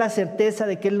podemos tener la certeza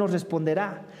de que Él nos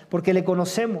responderá, porque le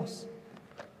conocemos.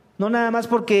 No nada más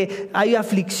porque hay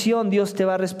aflicción Dios te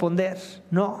va a responder,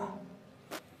 no.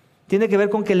 Tiene que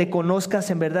ver con que le conozcas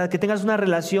en verdad, que tengas una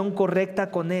relación correcta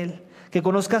con Él, que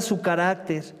conozcas su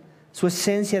carácter, su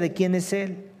esencia de quién es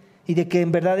Él y de que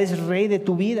en verdad es Rey de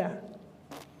tu vida,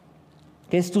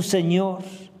 que es tu Señor,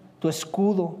 tu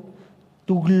escudo,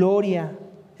 tu gloria,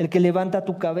 el que levanta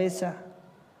tu cabeza,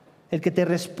 el que te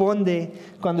responde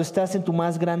cuando estás en tu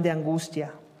más grande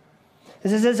angustia.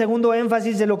 Ese es el segundo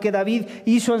énfasis de lo que David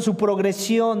hizo en su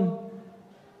progresión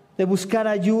de buscar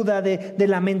ayuda, de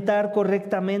lamentar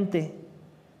correctamente.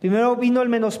 Primero vino el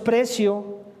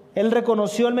menosprecio. Él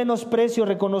reconoció el menosprecio,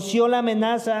 reconoció la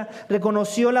amenaza,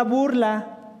 reconoció la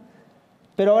burla,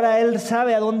 pero ahora él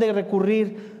sabe a dónde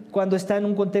recurrir cuando está en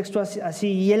un contexto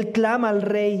así, y él clama al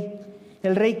rey.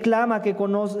 El rey clama que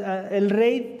conoce,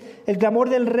 el clamor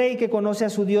del rey que conoce a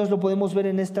su Dios lo podemos ver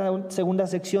en esta segunda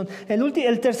sección.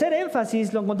 El tercer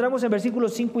énfasis lo encontramos en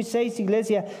versículos 5 y 6,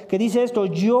 iglesia, que dice esto: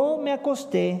 yo me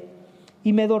acosté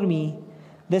y me dormí,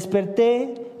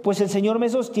 desperté, pues el Señor me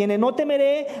sostiene, no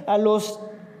temeré a los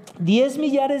 10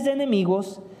 millares de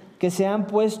enemigos que se han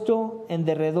puesto en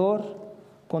derredor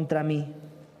contra mí.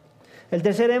 El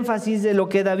tercer énfasis de lo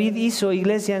que David hizo,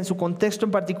 iglesia, en su contexto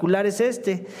en particular es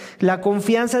la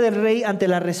confianza del rey ante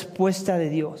la respuesta de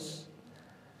Dios.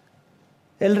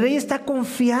 El rey está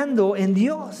confiando en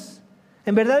Dios.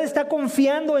 En verdad está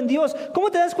confiando en Dios.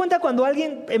 ¿Cómo te das cuenta cuando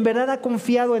alguien en verdad ha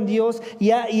confiado en Dios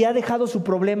y ha dejado su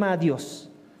problema a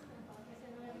Dios?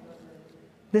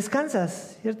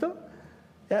 Descansas, ¿cierto?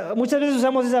 Muchas veces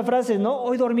usamos esa frase, ¿no?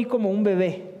 Hoy dormí como un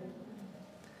bebé.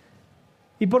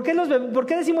 ¿Y por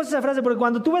qué decimos esa frase? Porque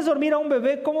cuando tú ves dormir a un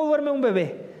bebé, ¿cómo duerme un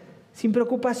bebé? Sin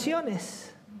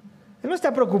preocupaciones. Él no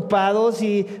está preocupado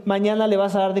si mañana le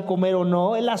vas a dar de comer o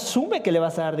no. Él asume que le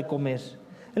vas a dar de comer.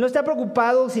 Él no está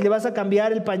preocupado si le vas a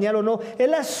cambiar el pañal o no.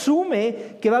 Él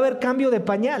asume que va a haber cambio de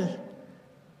pañal.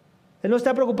 Él no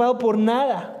está preocupado por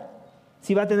nada.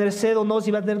 Si va a tener sed o no,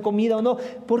 si va a tener comida o no.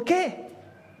 ¿Por qué?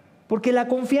 Porque la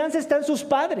confianza está en sus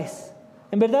padres.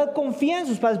 En verdad confía en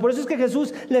sus padres. Por eso es que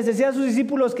Jesús les decía a sus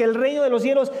discípulos que el reino de los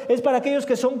cielos es para aquellos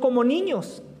que son como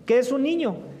niños. ¿Qué es un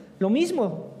niño? Lo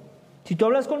mismo. Si tú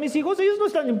hablas con mis hijos, ellos no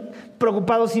están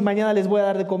preocupados si mañana les voy a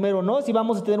dar de comer o no, si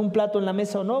vamos a tener un plato en la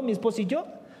mesa o no, mi esposa y yo,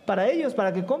 para ellos,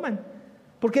 para que coman.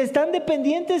 Porque están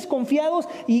dependientes, confiados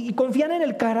y confían en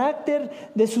el carácter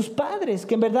de sus padres,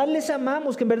 que en verdad les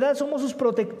amamos, que en verdad somos sus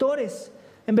protectores.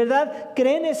 En verdad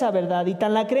creen esa verdad y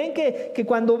tan la creen que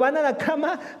cuando van a la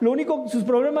cama, sus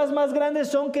problemas más grandes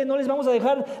son que no les vamos a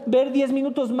dejar ver 10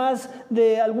 minutos más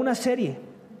de alguna serie.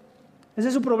 Ese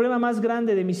es su problema más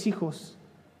grande de mis hijos.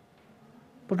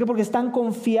 ¿Por qué? Porque están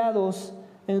confiados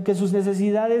en que sus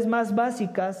necesidades más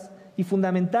básicas y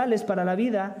fundamentales para la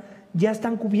vida ya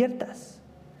están cubiertas.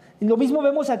 Y lo mismo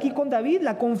vemos aquí con David.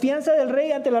 La confianza del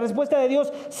rey ante la respuesta de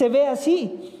Dios se ve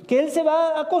así, que él se va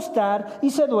a acostar y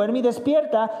se duerme y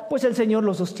despierta, pues el Señor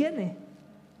lo sostiene.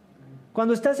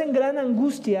 Cuando estás en gran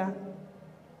angustia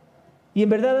y en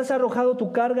verdad has arrojado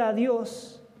tu carga a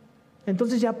Dios,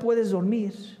 entonces ya puedes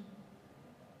dormir.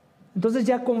 Entonces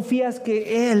ya confías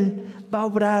que Él va a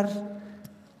obrar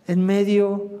en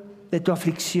medio de tu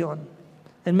aflicción,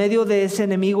 en medio de ese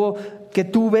enemigo que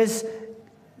tú ves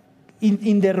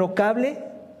inderrocable,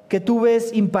 que tú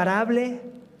ves imparable.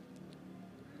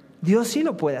 Dios sí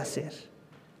lo puede hacer.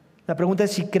 La pregunta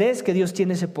es si crees que Dios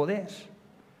tiene ese poder,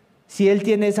 si Él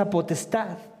tiene esa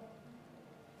potestad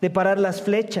de parar las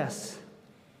flechas,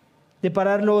 de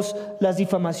parar las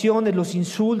difamaciones, los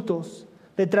insultos,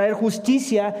 de traer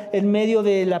justicia en medio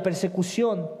de la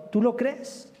persecución. ¿Tú lo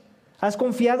crees? ¿Has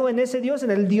confiado en ese Dios,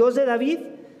 en el Dios de David?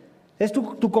 ¿Es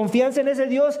tu confianza en ese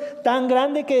Dios tan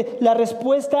grande que la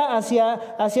respuesta hacia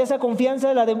esa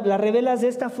confianza la revelas de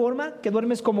esta forma, que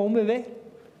duermes como un bebé?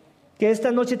 que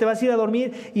esta noche te vas a ir a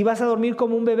dormir y vas a dormir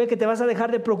como un bebé, que te vas a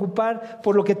dejar de preocupar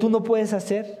por lo que tú no puedes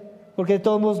hacer, porque de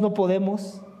todos modos no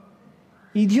podemos.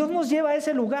 Y Dios nos lleva a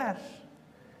ese lugar.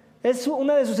 Es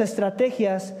una de sus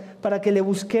estrategias para que le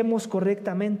busquemos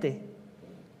correctamente.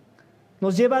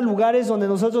 Nos lleva a lugares donde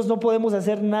nosotros no podemos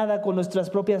hacer nada con nuestras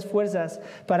propias fuerzas,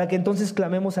 para que entonces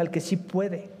clamemos al que sí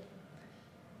puede.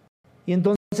 Y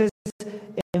entonces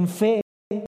en fe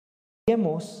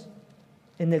confiemos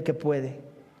en el que puede.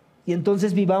 Y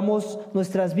entonces vivamos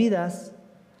nuestras vidas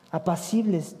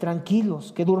apacibles,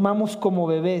 tranquilos, que durmamos como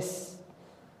bebés,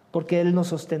 porque Él nos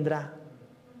sostendrá.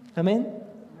 Amén.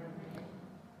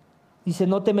 Dice,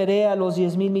 no temeré a los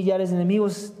 10,000 millares de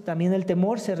enemigos. También el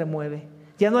temor se remueve.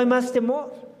 Ya no hay más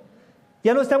temor.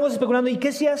 Ya no estamos especulando, ¿y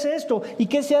qué si hace esto? ¿Y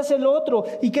qué si hace lo otro?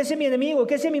 ¿Y qué si mi enemigo?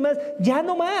 ¿Qué si mi más? Ya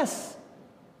no más.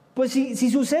 Pues si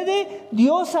sucede,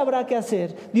 Dios sabrá qué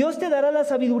hacer. Dios te dará la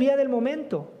sabiduría del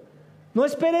momento. No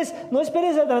esperes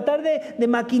a tratar de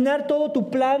maquinar todo tu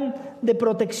plan de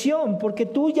protección, porque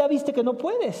tú ya viste que no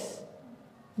puedes.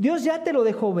 Dios ya te lo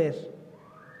dejó ver.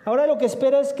 Ahora lo que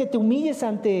espera es que te humilles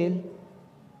ante Él,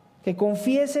 que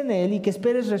confíes en Él y que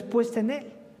esperes respuesta en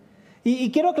Él. Y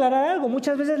quiero aclarar algo,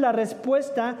 muchas veces la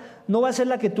respuesta no va a ser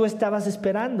la que tú estabas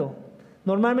esperando.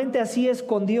 Normalmente así es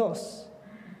con Dios.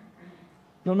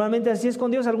 Normalmente así es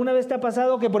con Dios. ¿Alguna vez te ha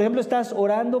pasado que, por ejemplo, estás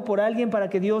orando por alguien para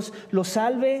que Dios lo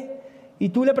salve? Y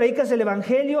tú le predicas el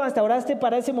evangelio, hasta oraste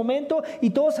para ese momento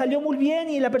y todo salió muy bien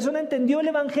y la persona entendió el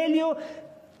evangelio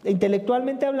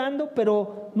intelectualmente hablando,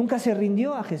 pero nunca se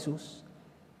rindió a Jesús.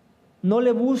 No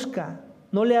le busca,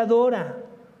 no le adora,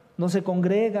 no se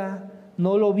congrega,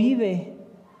 no lo vive.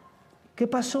 ¿Qué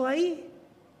pasó ahí?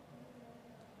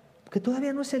 Porque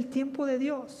todavía no es el tiempo de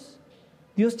Dios.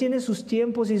 Dios tiene sus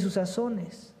tiempos y sus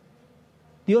sazones.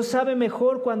 Dios sabe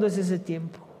mejor cuándo es ese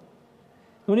tiempo.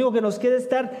 Lo único que nos queda es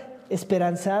estar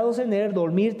esperanzados en Él,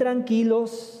 dormir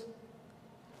tranquilos,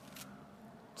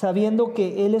 sabiendo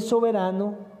que Él es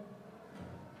soberano,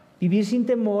 vivir sin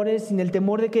temores, sin el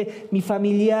temor de que mi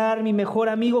familiar, mi mejor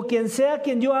amigo, quien sea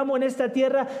quien yo amo en esta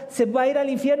tierra, se va a ir al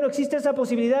infierno. ¿Existe esa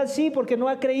posibilidad? Sí, porque no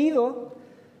ha creído.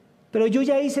 Pero yo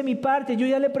ya hice mi parte, yo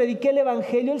ya le prediqué el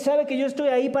evangelio. Él sabe que yo estoy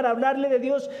ahí para hablarle de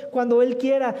Dios cuando Él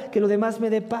quiera, que lo demás me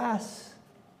dé paz.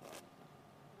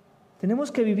 Tenemos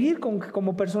que vivir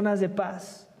como personas de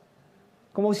paz.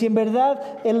 Como si en verdad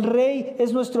el Rey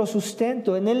es nuestro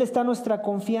sustento, en Él está nuestra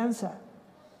confianza.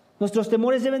 Nuestros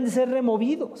temores deben de ser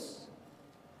removidos,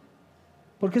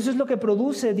 porque eso es lo que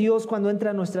produce Dios cuando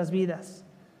entra en nuestras vidas.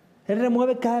 Él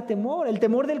remueve cada temor. El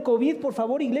temor del COVID, por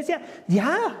favor, iglesia,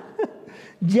 ya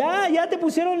te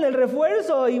pusieron el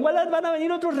refuerzo, igual van a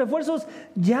venir otros refuerzos,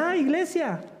 ya,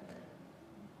 iglesia.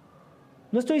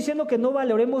 No estoy diciendo que no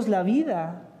valoremos la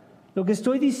vida, lo que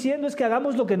estoy diciendo es que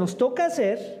hagamos lo que nos toca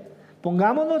hacer,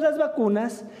 pongámonos las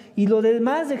vacunas y lo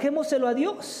demás dejémoselo a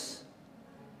Dios.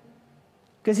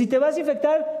 Que si te vas a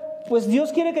infectar, pues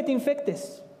Dios quiere que te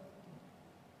infectes,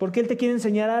 porque Él te quiere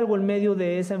enseñar algo en medio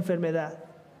de esa enfermedad.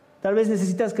 Tal vez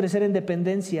necesitas crecer en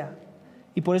dependencia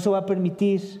y por eso va a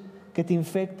permitir que te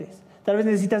infectes. Tal vez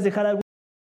necesitas dejar algo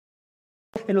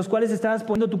en los cuales estabas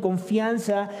poniendo tu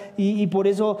confianza y por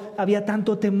eso había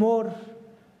tanto temor.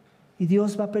 Y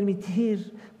Dios va a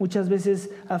permitir muchas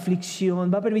veces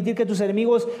aflicción, va a permitir que tus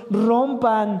enemigos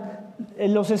rompan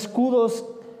los escudos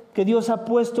que Dios ha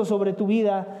puesto sobre tu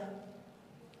vida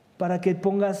para que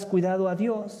pongas cuidado a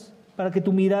Dios, para que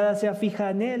tu mirada sea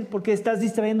fija en Él, porque estás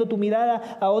distrayendo tu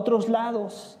mirada a otros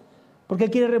lados, porque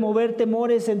Él quiere remover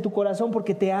temores en tu corazón,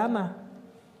 porque te ama.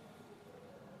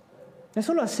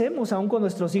 Eso lo hacemos aún con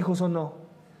nuestros hijos, ¿o no?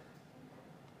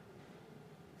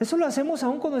 Eso lo hacemos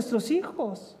aún con nuestros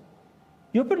hijos.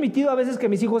 Yo he permitido a veces que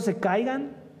mis hijos se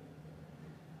caigan.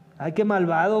 Ay, qué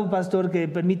malvado, pastor, que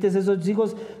permites eso a tus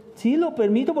hijos. Sí, lo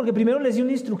permito porque primero les di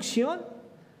una instrucción.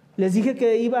 Les dije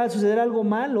que iba a suceder algo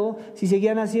malo si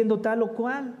seguían haciendo tal o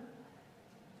cual.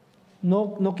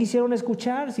 No quisieron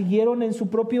escuchar, siguieron en su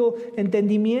propio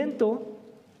entendimiento.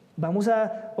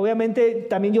 Obviamente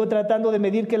también yo tratando de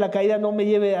medir que la caída no me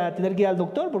lleve a tener que ir al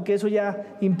doctor, porque eso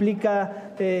ya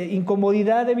implica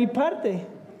incomodidad de mi parte.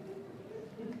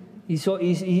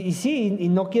 Y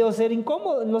no quiero ser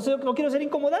incómodo, no quiero ser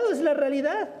incomodado, es la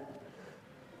realidad.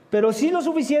 Pero sí lo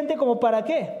suficiente como para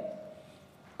 ¿qué?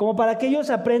 Como para que ellos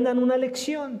aprendan una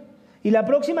lección. Y la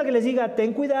próxima que les diga,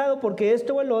 ten cuidado porque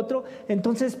esto o el otro,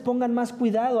 entonces pongan más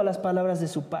cuidado a las palabras de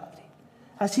su Padre.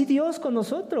 Así Dios con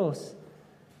nosotros.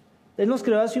 Él nos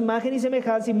creó a su imagen y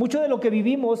semejanza, y mucho de lo que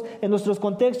vivimos en nuestros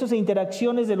contextos e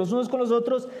interacciones de los unos con los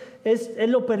otros,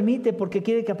 Él lo permite porque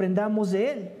quiere que aprendamos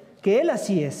de Él. Que Él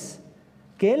así es,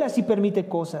 que Él así permite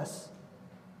cosas.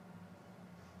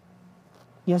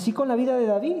 Y así con la vida de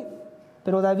David.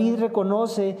 Pero David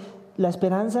reconoce la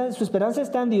esperanza, su esperanza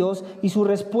está en Dios y su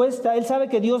respuesta, él sabe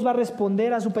que Dios va a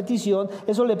responder a su petición.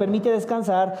 Eso le permite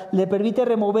descansar, le permite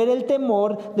remover el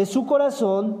temor de su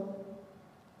corazón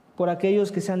por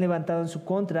aquellos que se han levantado en su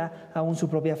contra, aún su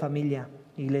propia familia,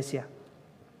 iglesia.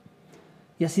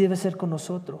 Y así debe ser con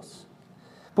nosotros.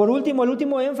 Por último, el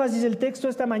último énfasis del texto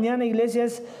esta mañana, iglesia,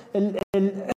 es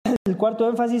el cuarto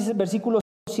énfasis, versículos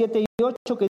 7 y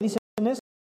 8, que dicen esto: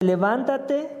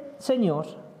 levántate, Señor,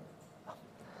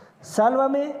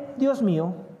 sálvame, Dios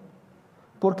mío,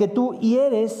 porque tú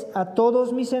hieres a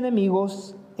todos mis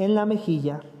enemigos en la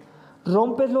mejilla,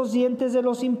 rompes los dientes de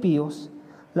los impíos.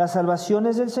 Las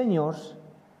salvaciones del Señor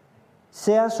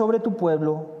sea sobre tu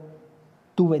pueblo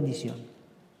tu bendición.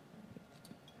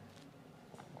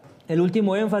 El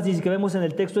último énfasis que vemos en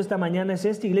el texto esta mañana es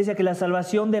esta, iglesia, que la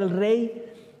salvación del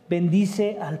Rey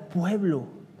bendice al pueblo.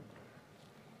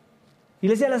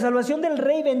 Iglesia, la salvación del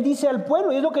Rey bendice al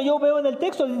pueblo, y es lo que yo veo en el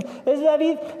texto. Es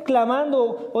David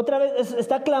clamando otra vez,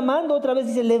 está clamando otra vez,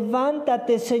 dice: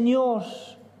 levántate, Señor,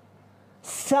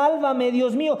 sálvame,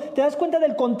 Dios mío. ¿Te das cuenta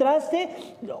del contraste?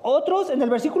 Otros, en el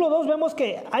versículo 2 vemos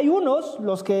que hay unos,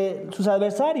 sus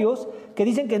adversarios, que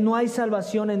dicen que no hay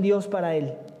salvación en Dios para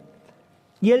él.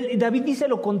 Y David dice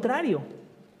lo contrario.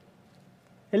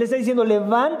 Él está diciendo: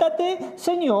 levántate,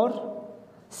 Señor,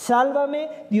 sálvame,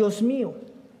 Dios mío.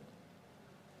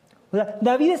 O sea,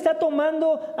 David está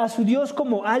tomando a su Dios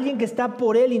como alguien que está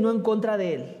por él y no en contra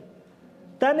de él.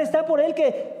 Tan está por él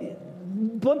que,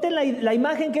 ponte la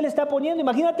imagen que él está poniendo.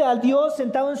 Imagínate al Dios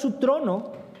sentado en su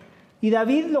trono, y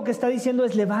David lo que está diciendo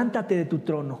es: levántate de tu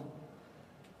trono,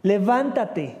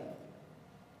 levántate,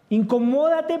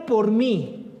 incomódate por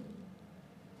mí.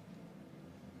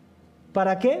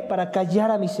 ¿Para qué? Para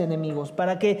callar a mis enemigos,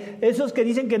 para que esos que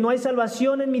dicen que no hay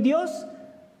salvación en mi Dios,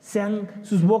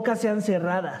 sus bocas sean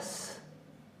cerradas.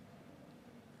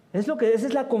 Esa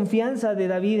es la confianza de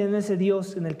David en ese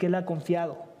Dios en el que él ha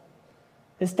confiado.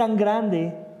 Es tan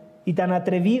grande y tan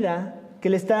atrevida que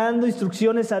le está dando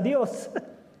instrucciones a Dios.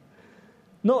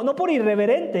 No por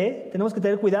irreverente, tenemos que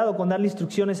tener cuidado con darle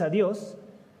instrucciones a Dios.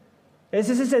 Es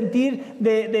ese sentir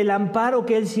del amparo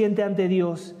que él siente ante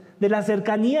Dios, de la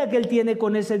cercanía que él tiene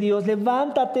con ese Dios.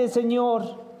 Levántate,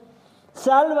 Señor,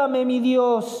 sálvame, mi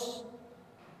Dios.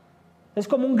 Es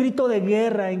como un grito de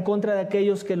guerra en contra de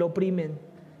aquellos que lo oprimen,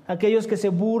 aquellos que se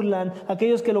burlan,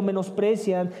 aquellos que lo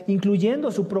menosprecian, incluyendo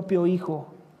a su propio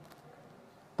hijo.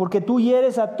 Porque tú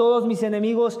hieres a todos mis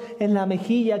enemigos en la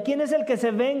mejilla. ¿Quién es el que se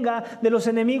venga de los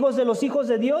enemigos de los hijos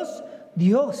de Dios?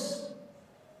 Dios.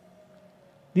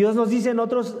 Dios nos dice en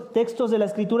otros textos de la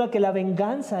Escritura que la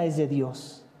venganza es de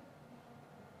Dios.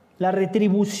 La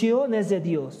retribución es de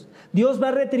Dios. Dios va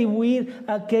a retribuir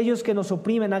a aquellos que nos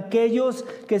oprimen, a aquellos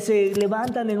que se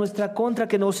levantan en nuestra contra,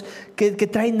 que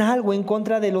traen algo en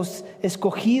contra de los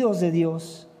escogidos de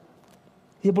Dios.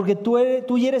 Dice: porque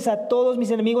tú hieres a todos mis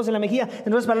enemigos en la mejilla.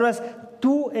 En otras palabras,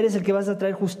 tú eres el que vas a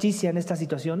traer justicia en esta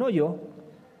situación, no yo.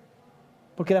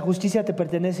 Porque la justicia te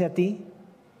pertenece a ti.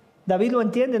 David lo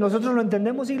entiende, ¿nosotros lo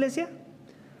entendemos, iglesia?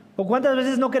 ¿O cuántas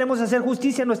veces no queremos hacer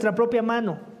justicia en nuestra propia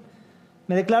mano?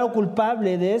 Me declaro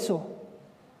culpable de eso.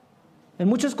 En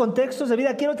muchos contextos de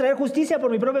vida quiero traer justicia por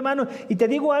mi propia mano. Y te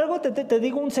digo algo, te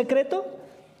digo un secreto: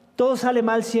 todo sale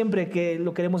mal siempre que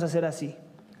lo queremos hacer así.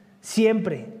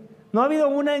 Siempre. No ha habido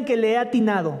una en que le he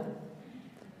atinado.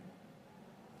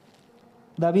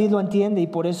 David lo entiende y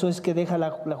por eso es que deja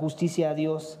la justicia a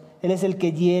Dios. Él es el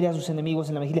que hiere a sus enemigos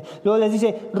en la mejilla. Luego les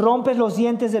dice: rompes los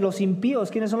dientes de los impíos.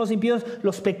 ¿Quiénes son los impíos?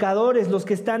 Los pecadores, los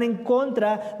que están en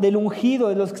contra del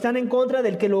ungido, los que están en contra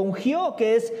del que lo ungió,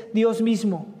 que es Dios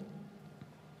mismo.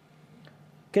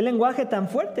 Qué lenguaje tan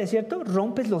fuerte, ¿cierto?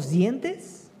 ¿Rompes los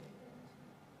dientes?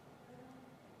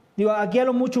 Digo, aquí a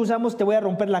lo mucho usamos: te voy a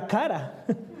romper la cara.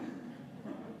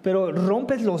 Pero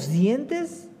 ¿rompes los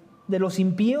dientes de los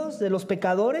impíos, de los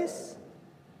pecadores?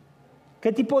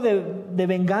 ¿Qué tipo de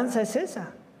venganza es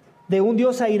esa? De un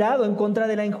Dios airado en contra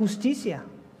de la injusticia.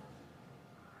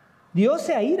 Dios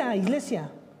se aira, iglesia.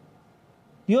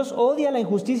 Dios odia la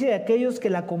injusticia de aquellos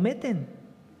que la cometen.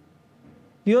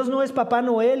 Dios no es Papá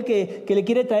Noel que le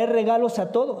quiere traer regalos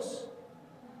a todos.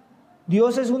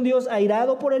 Dios es un Dios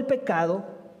airado por el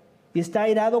pecado, y está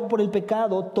airado por el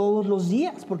pecado todos los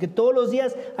días, porque todos los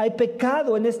días hay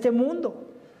pecado en este mundo.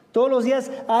 Todos los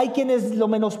días hay quienes lo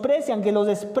menosprecian, que lo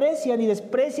desprecian y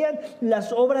desprecian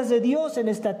las obras de Dios en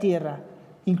esta tierra,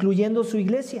 incluyendo su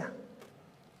iglesia.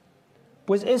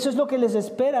 Pues eso es lo que les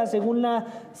espera según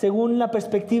la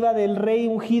perspectiva del rey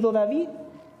ungido David.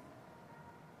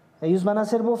 Ellos van a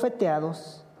ser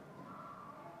bofeteados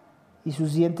y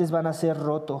sus dientes van a ser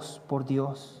rotos por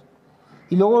Dios.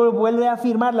 Y luego vuelve a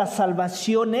afirmar, la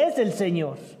salvación es del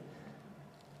Señor.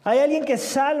 Hay alguien que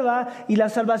salva y la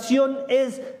salvación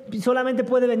solamente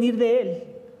puede venir de Él.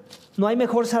 No hay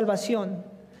mejor salvación.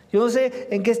 Yo no sé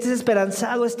en qué estés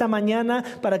esperanzado esta mañana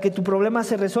para que tu problema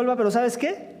se resuelva, pero ¿sabes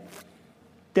qué?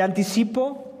 Te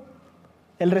anticipo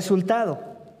el resultado: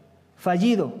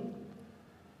 fallido,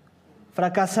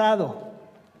 fracasado,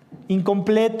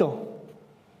 incompleto,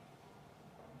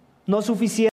 no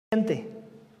suficiente.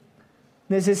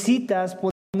 Necesitas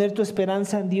poner tu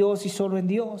esperanza en Dios y solo en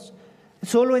Dios.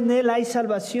 Solo en Él hay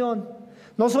salvación.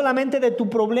 No solamente de tu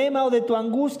problema o de tu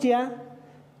angustia,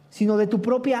 sino de tu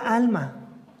propia alma.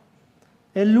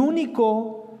 El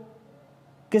único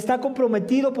que está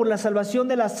comprometido por la salvación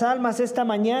de las almas esta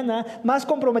mañana, más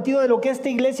comprometido de lo que esta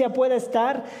iglesia pueda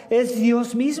estar, es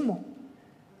Dios mismo.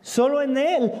 Solo en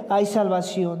Él hay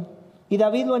salvación. Y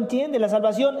David lo entiende, la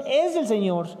salvación es del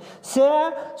Señor.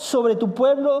 Sea sobre tu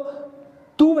pueblo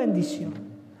tu bendición.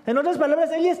 En otras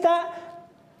palabras, Él está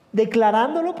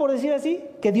declarándolo, por decir así,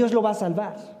 que Dios lo va a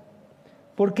salvar.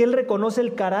 Porque Él reconoce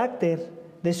el carácter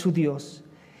de su Dios.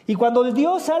 Y cuando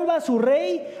Dios salva a su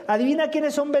rey, adivina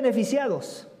quiénes son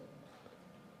beneficiados.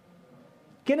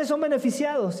 ¿Quiénes son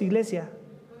beneficiados, iglesia?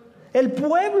 El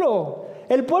pueblo.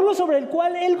 El pueblo sobre el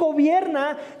cual Él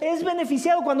gobierna es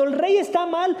beneficiado. Cuando el rey está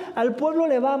mal, al pueblo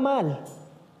le va mal.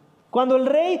 Cuando el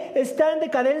rey está en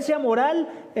decadencia moral,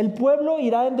 el pueblo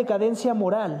irá en decadencia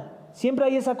moral. Siempre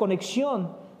hay esa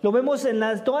conexión. Lo vemos en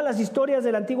todas las historias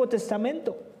del Antiguo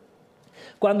Testamento.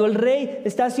 Cuando el rey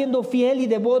está siendo fiel y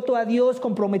devoto a Dios,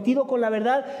 comprometido con la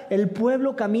verdad, el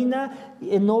pueblo camina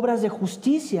en obras de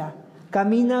justicia,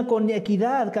 camina con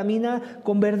equidad, camina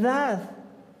con verdad.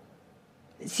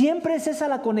 Siempre es esa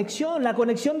la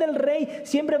conexión del rey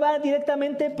siempre va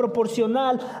directamente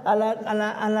proporcional a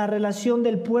la relación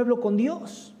del pueblo con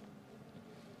Dios.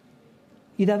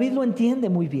 Y David lo entiende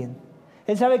muy bien.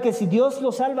 Él sabe que si Dios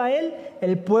lo salva a él,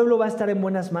 el pueblo va a estar en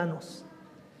buenas manos.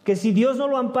 Que si Dios no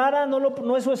lo ampara,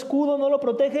 no es su escudo, no lo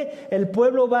protege, el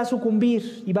pueblo va a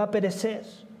sucumbir y va a perecer.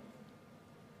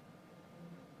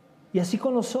 Y así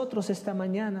con nosotros esta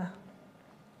mañana.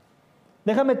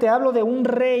 Déjame te hablo de un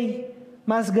rey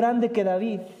más grande que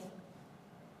David.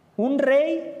 Un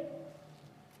rey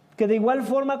que de igual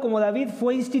forma como David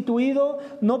fue instituido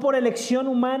no por elección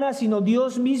humana, sino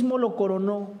Dios mismo lo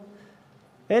coronó.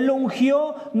 Él lo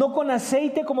ungió no con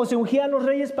aceite como se ungían los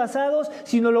reyes pasados,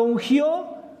 sino lo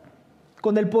ungió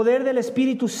con el poder del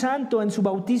Espíritu Santo en su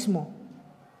bautismo.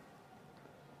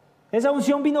 Esa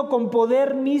unción vino con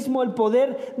poder mismo, el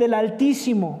poder del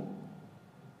Altísimo,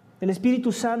 el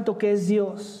Espíritu Santo que es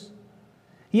Dios.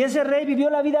 Y ese rey vivió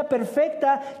la vida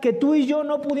perfecta que tú y yo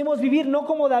no pudimos vivir, no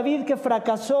como David que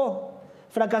fracasó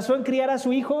en criar a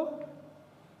su hijo,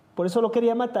 por eso lo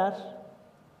quería matar,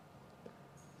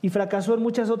 y fracasó en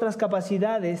muchas otras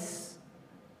capacidades,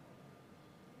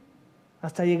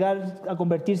 hasta llegar a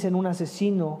convertirse en un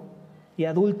asesino y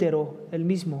adúltero él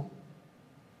mismo.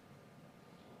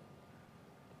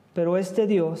 Pero este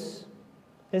Dios,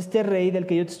 este rey del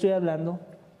que yo te estoy hablando,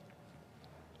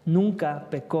 nunca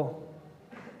pecó.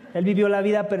 Él vivió la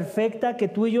vida perfecta que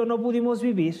tú y yo no pudimos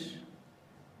vivir.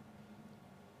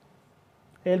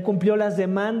 Él cumplió las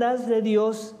demandas de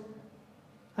Dios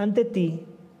ante ti,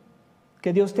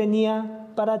 que Dios tenía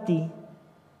para ti.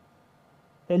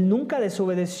 Él nunca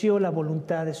desobedeció la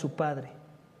voluntad de su Padre.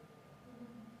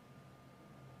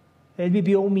 Él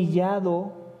vivió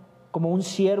humillado como un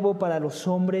siervo para los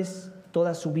hombres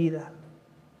toda su vida.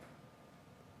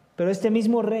 Pero este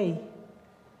mismo rey,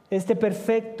 este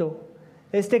perfecto,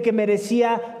 este que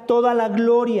merecía toda la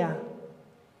gloria,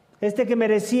 este que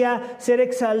merecía ser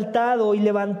exaltado y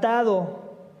levantado,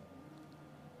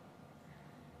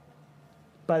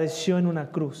 padeció en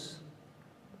una cruz.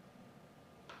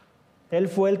 Él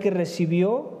fue el que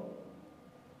recibió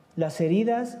las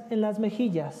heridas en las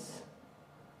mejillas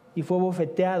y fue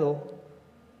bofeteado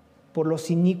por los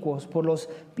inicuos, por los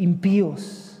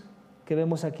impíos que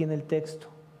vemos aquí en el texto.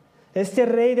 Este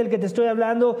rey del que te estoy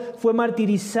hablando fue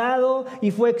martirizado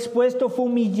y fue expuesto, fue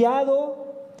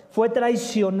humillado, fue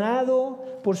traicionado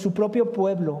por su propio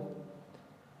pueblo.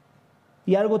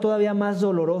 Y algo todavía más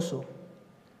doloroso,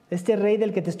 este rey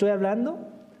del que te estoy hablando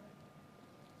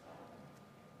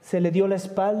se le dio la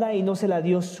espalda y no se la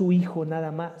dio su hijo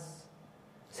nada más,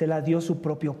 se la dio su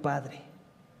propio padre.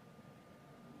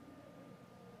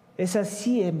 Esa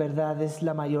sí en verdad es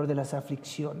la mayor de las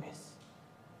aflicciones.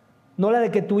 No la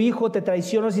de que tu hijo te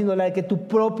traicione, sino la de que tu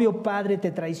propio padre te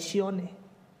traicione.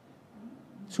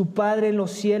 Su Padre en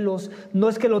los cielos no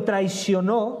es que lo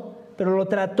traicionó, pero lo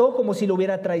trató como si lo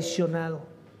hubiera traicionado.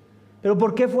 ¿Pero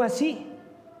por qué fue así?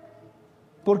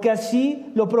 porque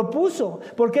así lo propuso,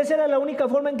 porque esa era la única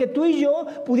forma en que tú y yo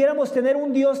pudiéramos tener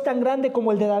un Dios tan grande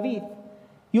como el de David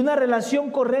y una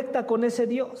relación correcta con ese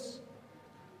Dios.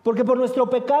 Porque por nuestro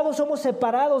pecado somos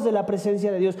separados de la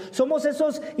presencia de Dios. Somos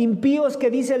esos impíos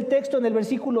que dice el texto en el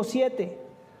versículo 7.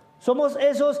 Somos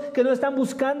esos que no están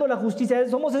buscando la justicia.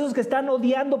 Somos esos que están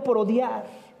odiando por odiar.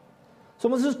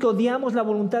 Somos esos que odiamos la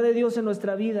voluntad de Dios en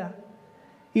nuestra vida.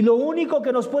 Y lo único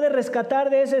que nos puede rescatar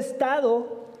de ese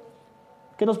estado,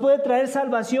 que nos puede traer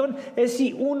salvación, es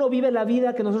si uno vive la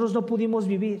vida que nosotros no pudimos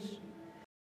vivir.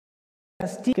 El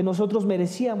castigo que nosotros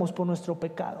merecíamos por nuestro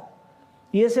pecado.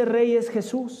 Y ese rey es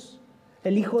Jesús,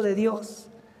 el Hijo de Dios,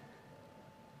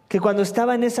 que cuando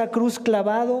estaba en esa cruz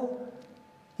clavado,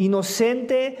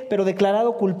 inocente, pero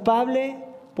declarado culpable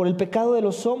por el pecado de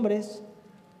los hombres,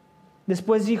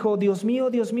 después dijo: Dios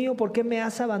mío, ¿por qué me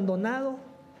has abandonado?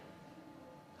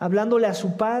 Hablándole a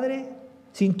su Padre,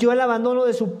 sintió el abandono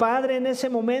de su Padre en ese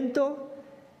momento,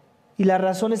 y la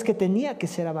razón es que tenía que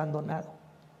ser abandonado.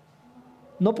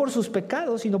 No por sus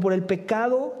pecados, sino por el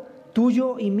pecado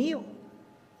tuyo y mío.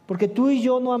 Porque tú y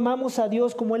yo no amamos a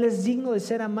Dios como Él es digno de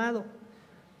ser amado.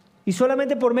 Y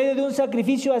solamente por medio de un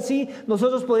sacrificio así,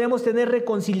 nosotros podríamos tener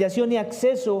reconciliación y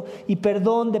acceso y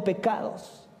perdón de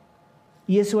pecados.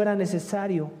 Y eso era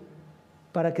necesario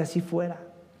para que así fuera.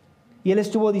 Y Él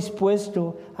estuvo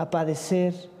dispuesto a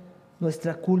padecer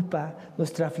nuestra culpa,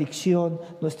 nuestra aflicción,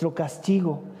 nuestro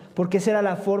castigo, porque esa era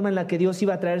la forma en la que Dios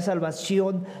iba a traer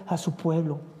salvación a su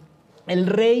pueblo. El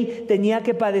rey tenía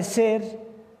que padecer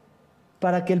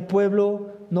para que el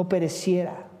pueblo no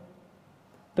pereciera.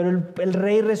 Pero el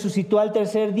rey resucitó al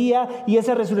tercer día, y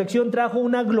esa resurrección trajo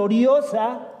una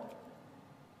gloriosa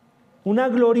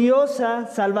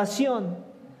salvación,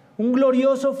 un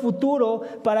glorioso futuro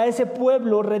para ese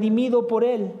pueblo redimido por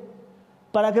Él,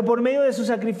 para que por medio de su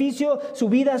sacrificio, su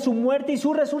vida, su muerte y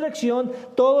su resurrección,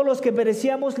 todos los que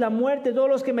merecíamos la muerte, todos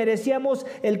los que merecíamos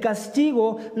el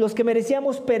castigo, los que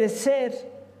merecíamos perecer,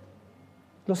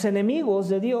 los enemigos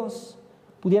de Dios,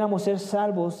 pudiéramos ser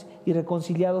salvos y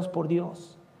reconciliados por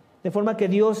Dios. De forma que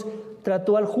Dios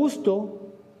trató al justo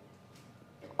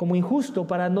como injusto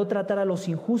para no tratar a los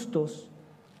injustos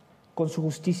con su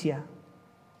justicia.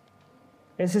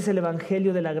 Ese es el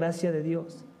evangelio de la gracia de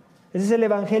Dios. Ese es el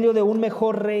evangelio de un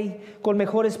mejor rey con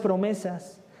mejores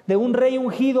promesas, de un rey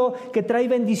ungido que trae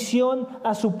bendición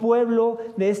a su pueblo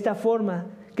de esta forma.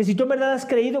 Que si tú en verdad has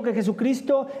creído que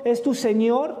Jesucristo es tu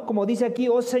Señor, como dice aquí,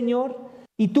 oh Señor,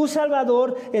 y tu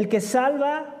Salvador, el que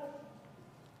salva,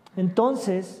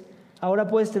 entonces ahora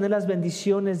puedes tener las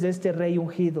bendiciones de este rey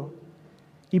ungido.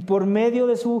 Y por medio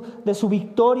de su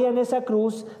victoria en esa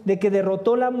cruz, de que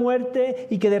derrotó la muerte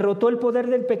y que derrotó el poder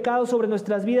del pecado sobre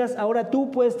nuestras vidas, ahora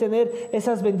tú puedes tener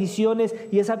esas bendiciones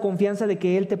y esa confianza de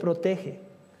que Él te protege.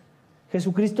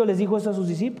 Jesucristo les dijo eso a sus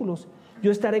discípulos: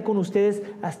 yo estaré con ustedes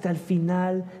hasta el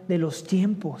final de los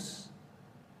tiempos.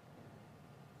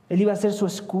 Él iba a ser su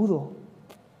escudo.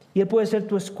 Y Él puede ser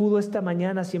tu escudo esta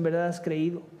mañana si en verdad has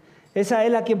creído. Es a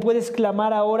Él a quien puedes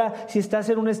clamar ahora si estás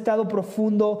en un estado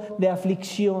profundo de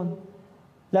aflicción.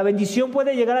 La bendición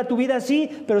puede llegar a tu vida,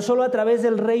 sí, pero solo a través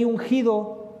del Rey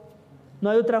ungido. No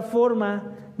hay otra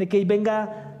forma de que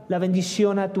venga la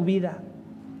bendición a tu vida,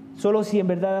 solo si en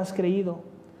verdad has creído.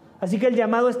 Así que el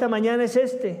llamado esta mañana es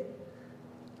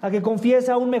a que confíes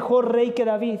a un mejor Rey que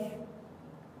David,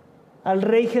 al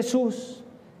Rey Jesús,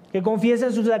 que confiesa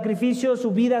en su sacrificio,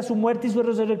 su vida, su muerte y su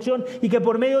resurrección, y que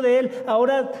por medio de Él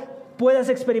ahora puedas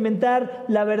experimentar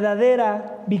la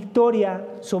verdadera victoria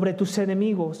sobre tus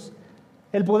enemigos.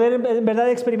 El poder en verdad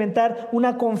experimentar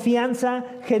una confianza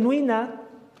genuina,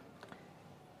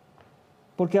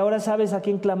 porque ahora sabes a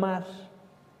quién clamar.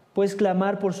 Puedes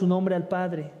clamar por su nombre al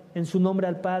Padre, en su nombre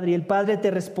al Padre, y el Padre te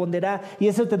responderá, y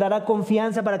eso te dará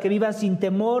confianza para que vivas sin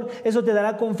temor. Eso te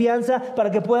dará confianza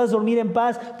para que puedas dormir en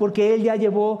paz, porque Él ya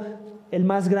llevó el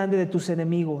más grande de tus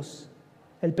enemigos.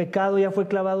 El pecado ya fue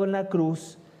clavado en la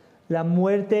cruz, la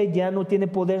muerte ya no tiene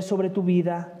poder sobre tu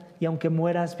vida, y aunque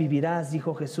mueras vivirás,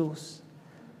 dijo Jesús,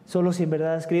 solo si en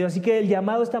verdad has creído. Así que el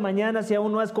llamado esta mañana, si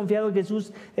aún no has confiado en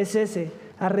Jesús, es ese: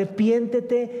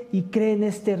 arrepiéntete y cree en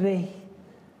este Rey.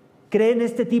 Cree en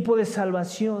este tipo de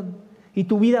salvación y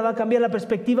tu vida va a cambiar, la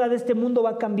perspectiva de este mundo va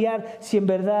a cambiar si en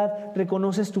verdad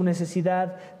reconoces tu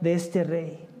necesidad de este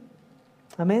Rey.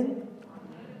 Amén.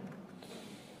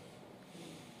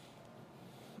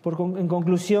 En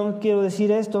conclusión quiero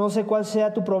decir esto: no sé cuál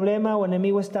sea tu problema o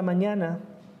enemigo esta mañana,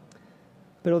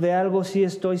 pero de algo sí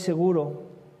estoy seguro,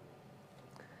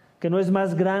 que no es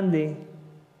más grande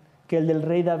que el del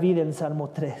rey David en Salmo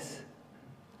 3.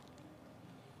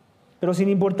 Pero sin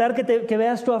importar que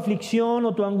veas tu aflicción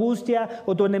o tu angustia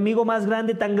o tu enemigo más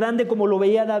grande, tan grande como lo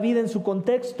veía David en su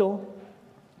contexto,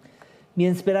 mi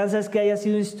esperanza es que hayas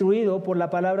sido instruido por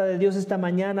la palabra de Dios esta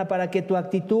mañana para que tu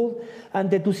actitud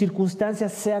ante tus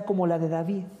circunstancias sea como la de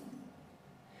David.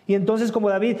 Y entonces, como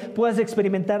David, puedas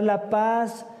experimentar la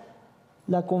paz,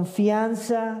 la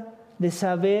confianza de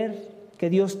saber que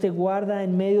Dios te guarda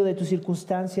en medio de tus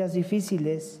circunstancias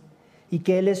difíciles y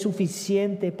que Él es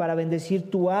suficiente para bendecir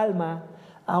tu alma,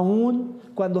 aun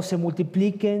cuando se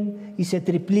multipliquen y se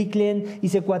tripliquen y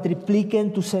se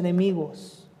cuatripliquen tus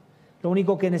enemigos. Lo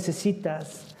único que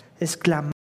necesitas es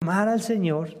clamar al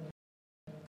Señor.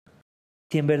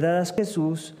 Si en verdad es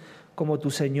Jesús como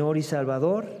tu Señor y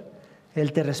Salvador,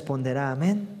 Él te responderá.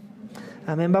 Amén.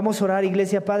 Amén. Vamos a orar,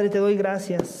 iglesia. Padre, te doy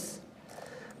gracias.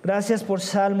 Gracias por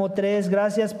Salmo 3.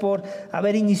 Gracias por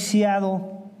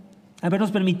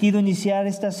habernos permitido iniciar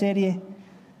esta serie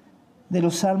de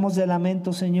los salmos de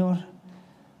lamento, Señor.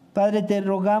 Padre, te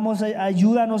rogamos,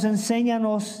 ayúdanos,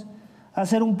 enséñanos a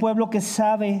ser un pueblo que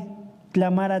sabe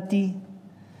clamar a ti,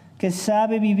 que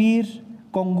sabe vivir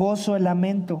con gozo el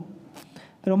lamento,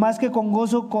 pero más que con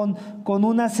gozo, con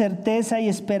una certeza y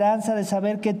esperanza de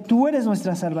saber que tú eres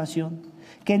nuestra salvación,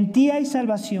 que en ti hay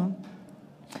salvación,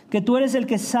 que tú eres el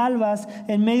que salvas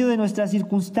en medio de nuestras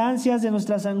circunstancias, de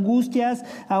nuestras angustias,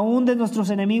 aún de nuestros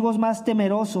enemigos más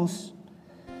temerosos.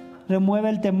 Remueve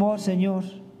el temor, Señor.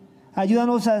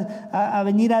 Ayúdanos a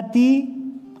venir a ti,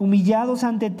 humillados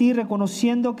ante ti,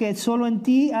 reconociendo que solo en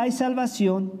ti hay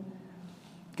salvación,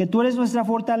 que tú eres nuestra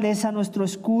fortaleza, nuestro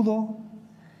escudo,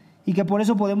 y que por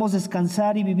eso podemos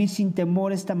descansar y vivir sin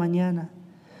temor esta mañana.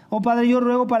 Oh Padre, yo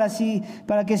ruego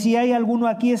para que si hay alguno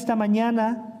aquí esta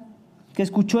mañana que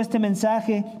escuchó este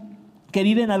mensaje, que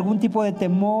vive en algún tipo de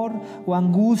temor o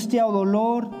angustia o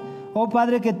dolor, oh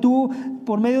Padre, que tú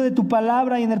por medio de tu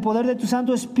palabra y en el poder de tu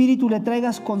Santo Espíritu le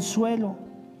traigas consuelo,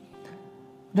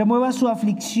 remueva su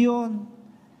aflicción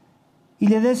y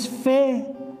le des fe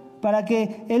para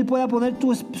que Él pueda poner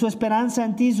su esperanza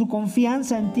en ti, su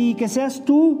confianza en ti, y que seas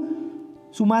tú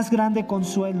su más grande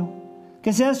consuelo,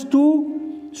 que seas tú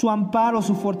su amparo,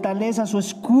 su fortaleza, su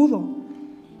escudo.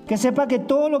 Que sepa que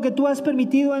todo lo que tú has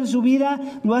permitido en su vida,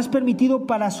 lo has permitido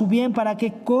para su bien, para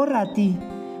que corra a ti,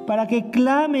 para que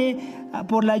clame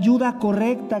por la ayuda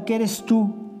correcta que eres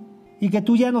tú y que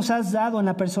tú ya nos has dado en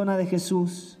la persona de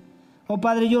Jesús. Oh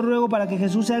Padre, yo ruego para que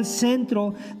Jesús sea el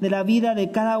centro de la vida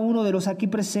de cada uno de los aquí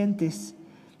presentes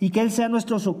y que Él sea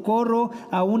nuestro socorro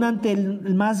aún ante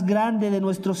el más grande de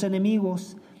nuestros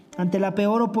enemigos, ante la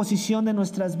peor oposición de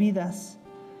nuestras vidas,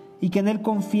 y que en Él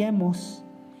confiemos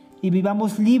y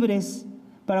vivamos libres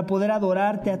para poder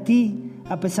adorarte a ti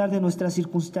a pesar de nuestras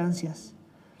circunstancias.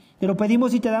 Te lo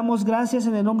pedimos y te damos gracias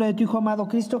en el nombre de tu Hijo amado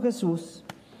Cristo Jesús.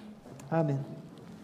 Amén.